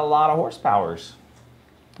can make a lot of horsepowers.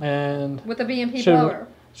 And with a VMP blower.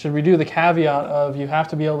 Should we do the caveat of you have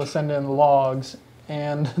to be able to send in the logs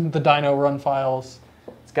and the dyno run files?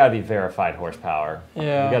 It's got to be verified horsepower.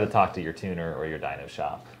 Yeah. You got to talk to your tuner or your dyno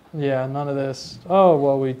shop. Yeah, none of this. Oh,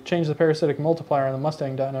 well, we changed the parasitic multiplier on the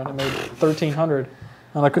Mustang dyno and it made 1,300.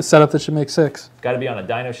 And I could set up that should make 6. Got to be on a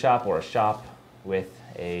dyno shop or a shop with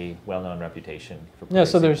a well-known reputation for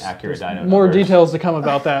so there's accurate dyno more numbers. details to come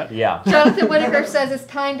about that. Yeah. Jonathan Whitaker says it's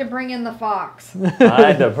time to bring in the Fox.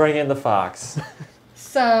 Time to bring in the Fox.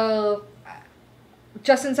 So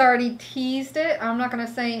Justin's already teased it. I'm not going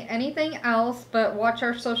to say anything else, but watch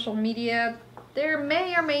our social media. There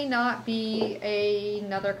may or may not be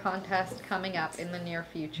another contest coming up in the near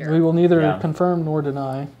future. We will neither confirm nor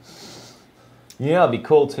deny. You know, it'd be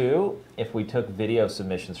cool too if we took video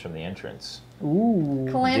submissions from the entrance. Ooh.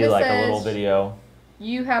 Calandis do like says, a little video.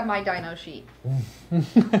 You have my dyno sheet.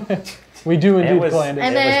 We do indeed, And Calandis. And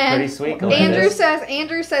it then was pretty sweet, Calandis.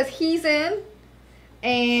 Andrew says he's in.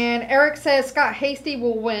 And Eric says Scott Hasty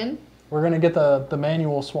will win. We're going to get the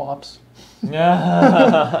manual swaps.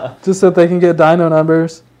 Yeah. Just so they can get dyno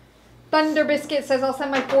numbers. Thunder Biscuit says I'll send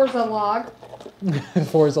my Forza log.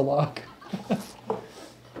 Forza log.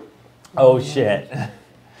 Oh, shit.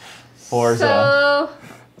 Forza.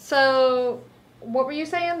 So, what were you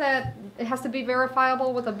saying? That it has to be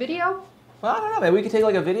verifiable with a video? Well, I don't know. Maybe we could take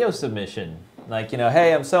like a video submission. Like, you know,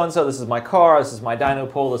 hey, I'm so-and-so. This is my car. This is my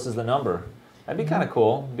dyno pool. This is the number. That'd be kind of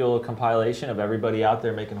cool. Do a little compilation of everybody out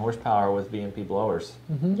there making horsepower with VMP blowers.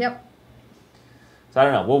 Yep. So I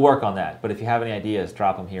don't know. We'll work on that. But if you have any ideas,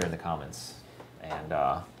 drop them here in the comments. And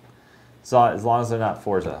so as long as they're not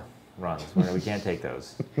Forza runs, we can't take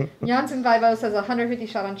those. Janssen Vivo says 150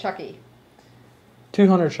 shot on Chucky.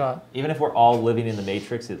 200 shot. Even if we're all living in the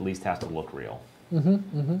Matrix, it at least has to look real.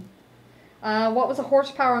 What was the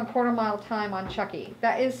horsepower and quarter mile time on Chucky?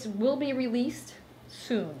 That will be released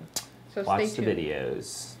soon. So Watch stay the tuned.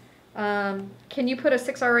 videos. Can you put a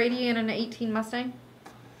 6R80 in an 18 Mustang?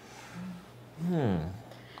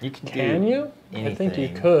 You Can you? I think you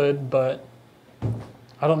could, but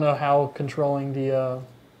I don't know how controlling the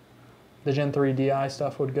the Gen 3 DI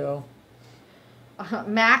stuff would go.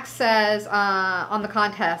 Max says on the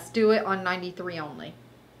contest, do it on 93 only.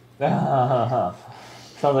 Sounds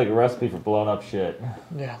like a recipe for blown up shit.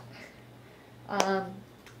 Yeah. I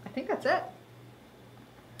think that's it.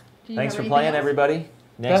 Thanks for playing, everybody.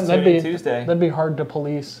 Next Tuesday. That'd be hard to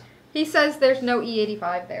police. He says there's no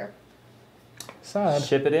E85 there. Sad.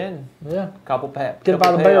 Ship it in. Yeah. Get it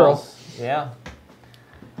by the barrel. Yeah.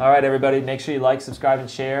 All right, everybody. Make sure you like, subscribe, and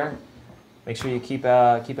share. Make sure you keep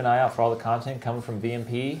an eye out for all the content coming from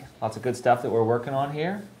VMP. Lots of good stuff that we're working on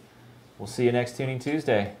here. We'll see you next Tuning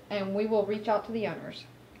Tuesday. And we will reach out to the owners.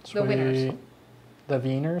 Sweet. The winners. The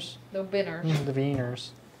Wieners? The winners. The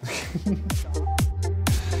Wieners.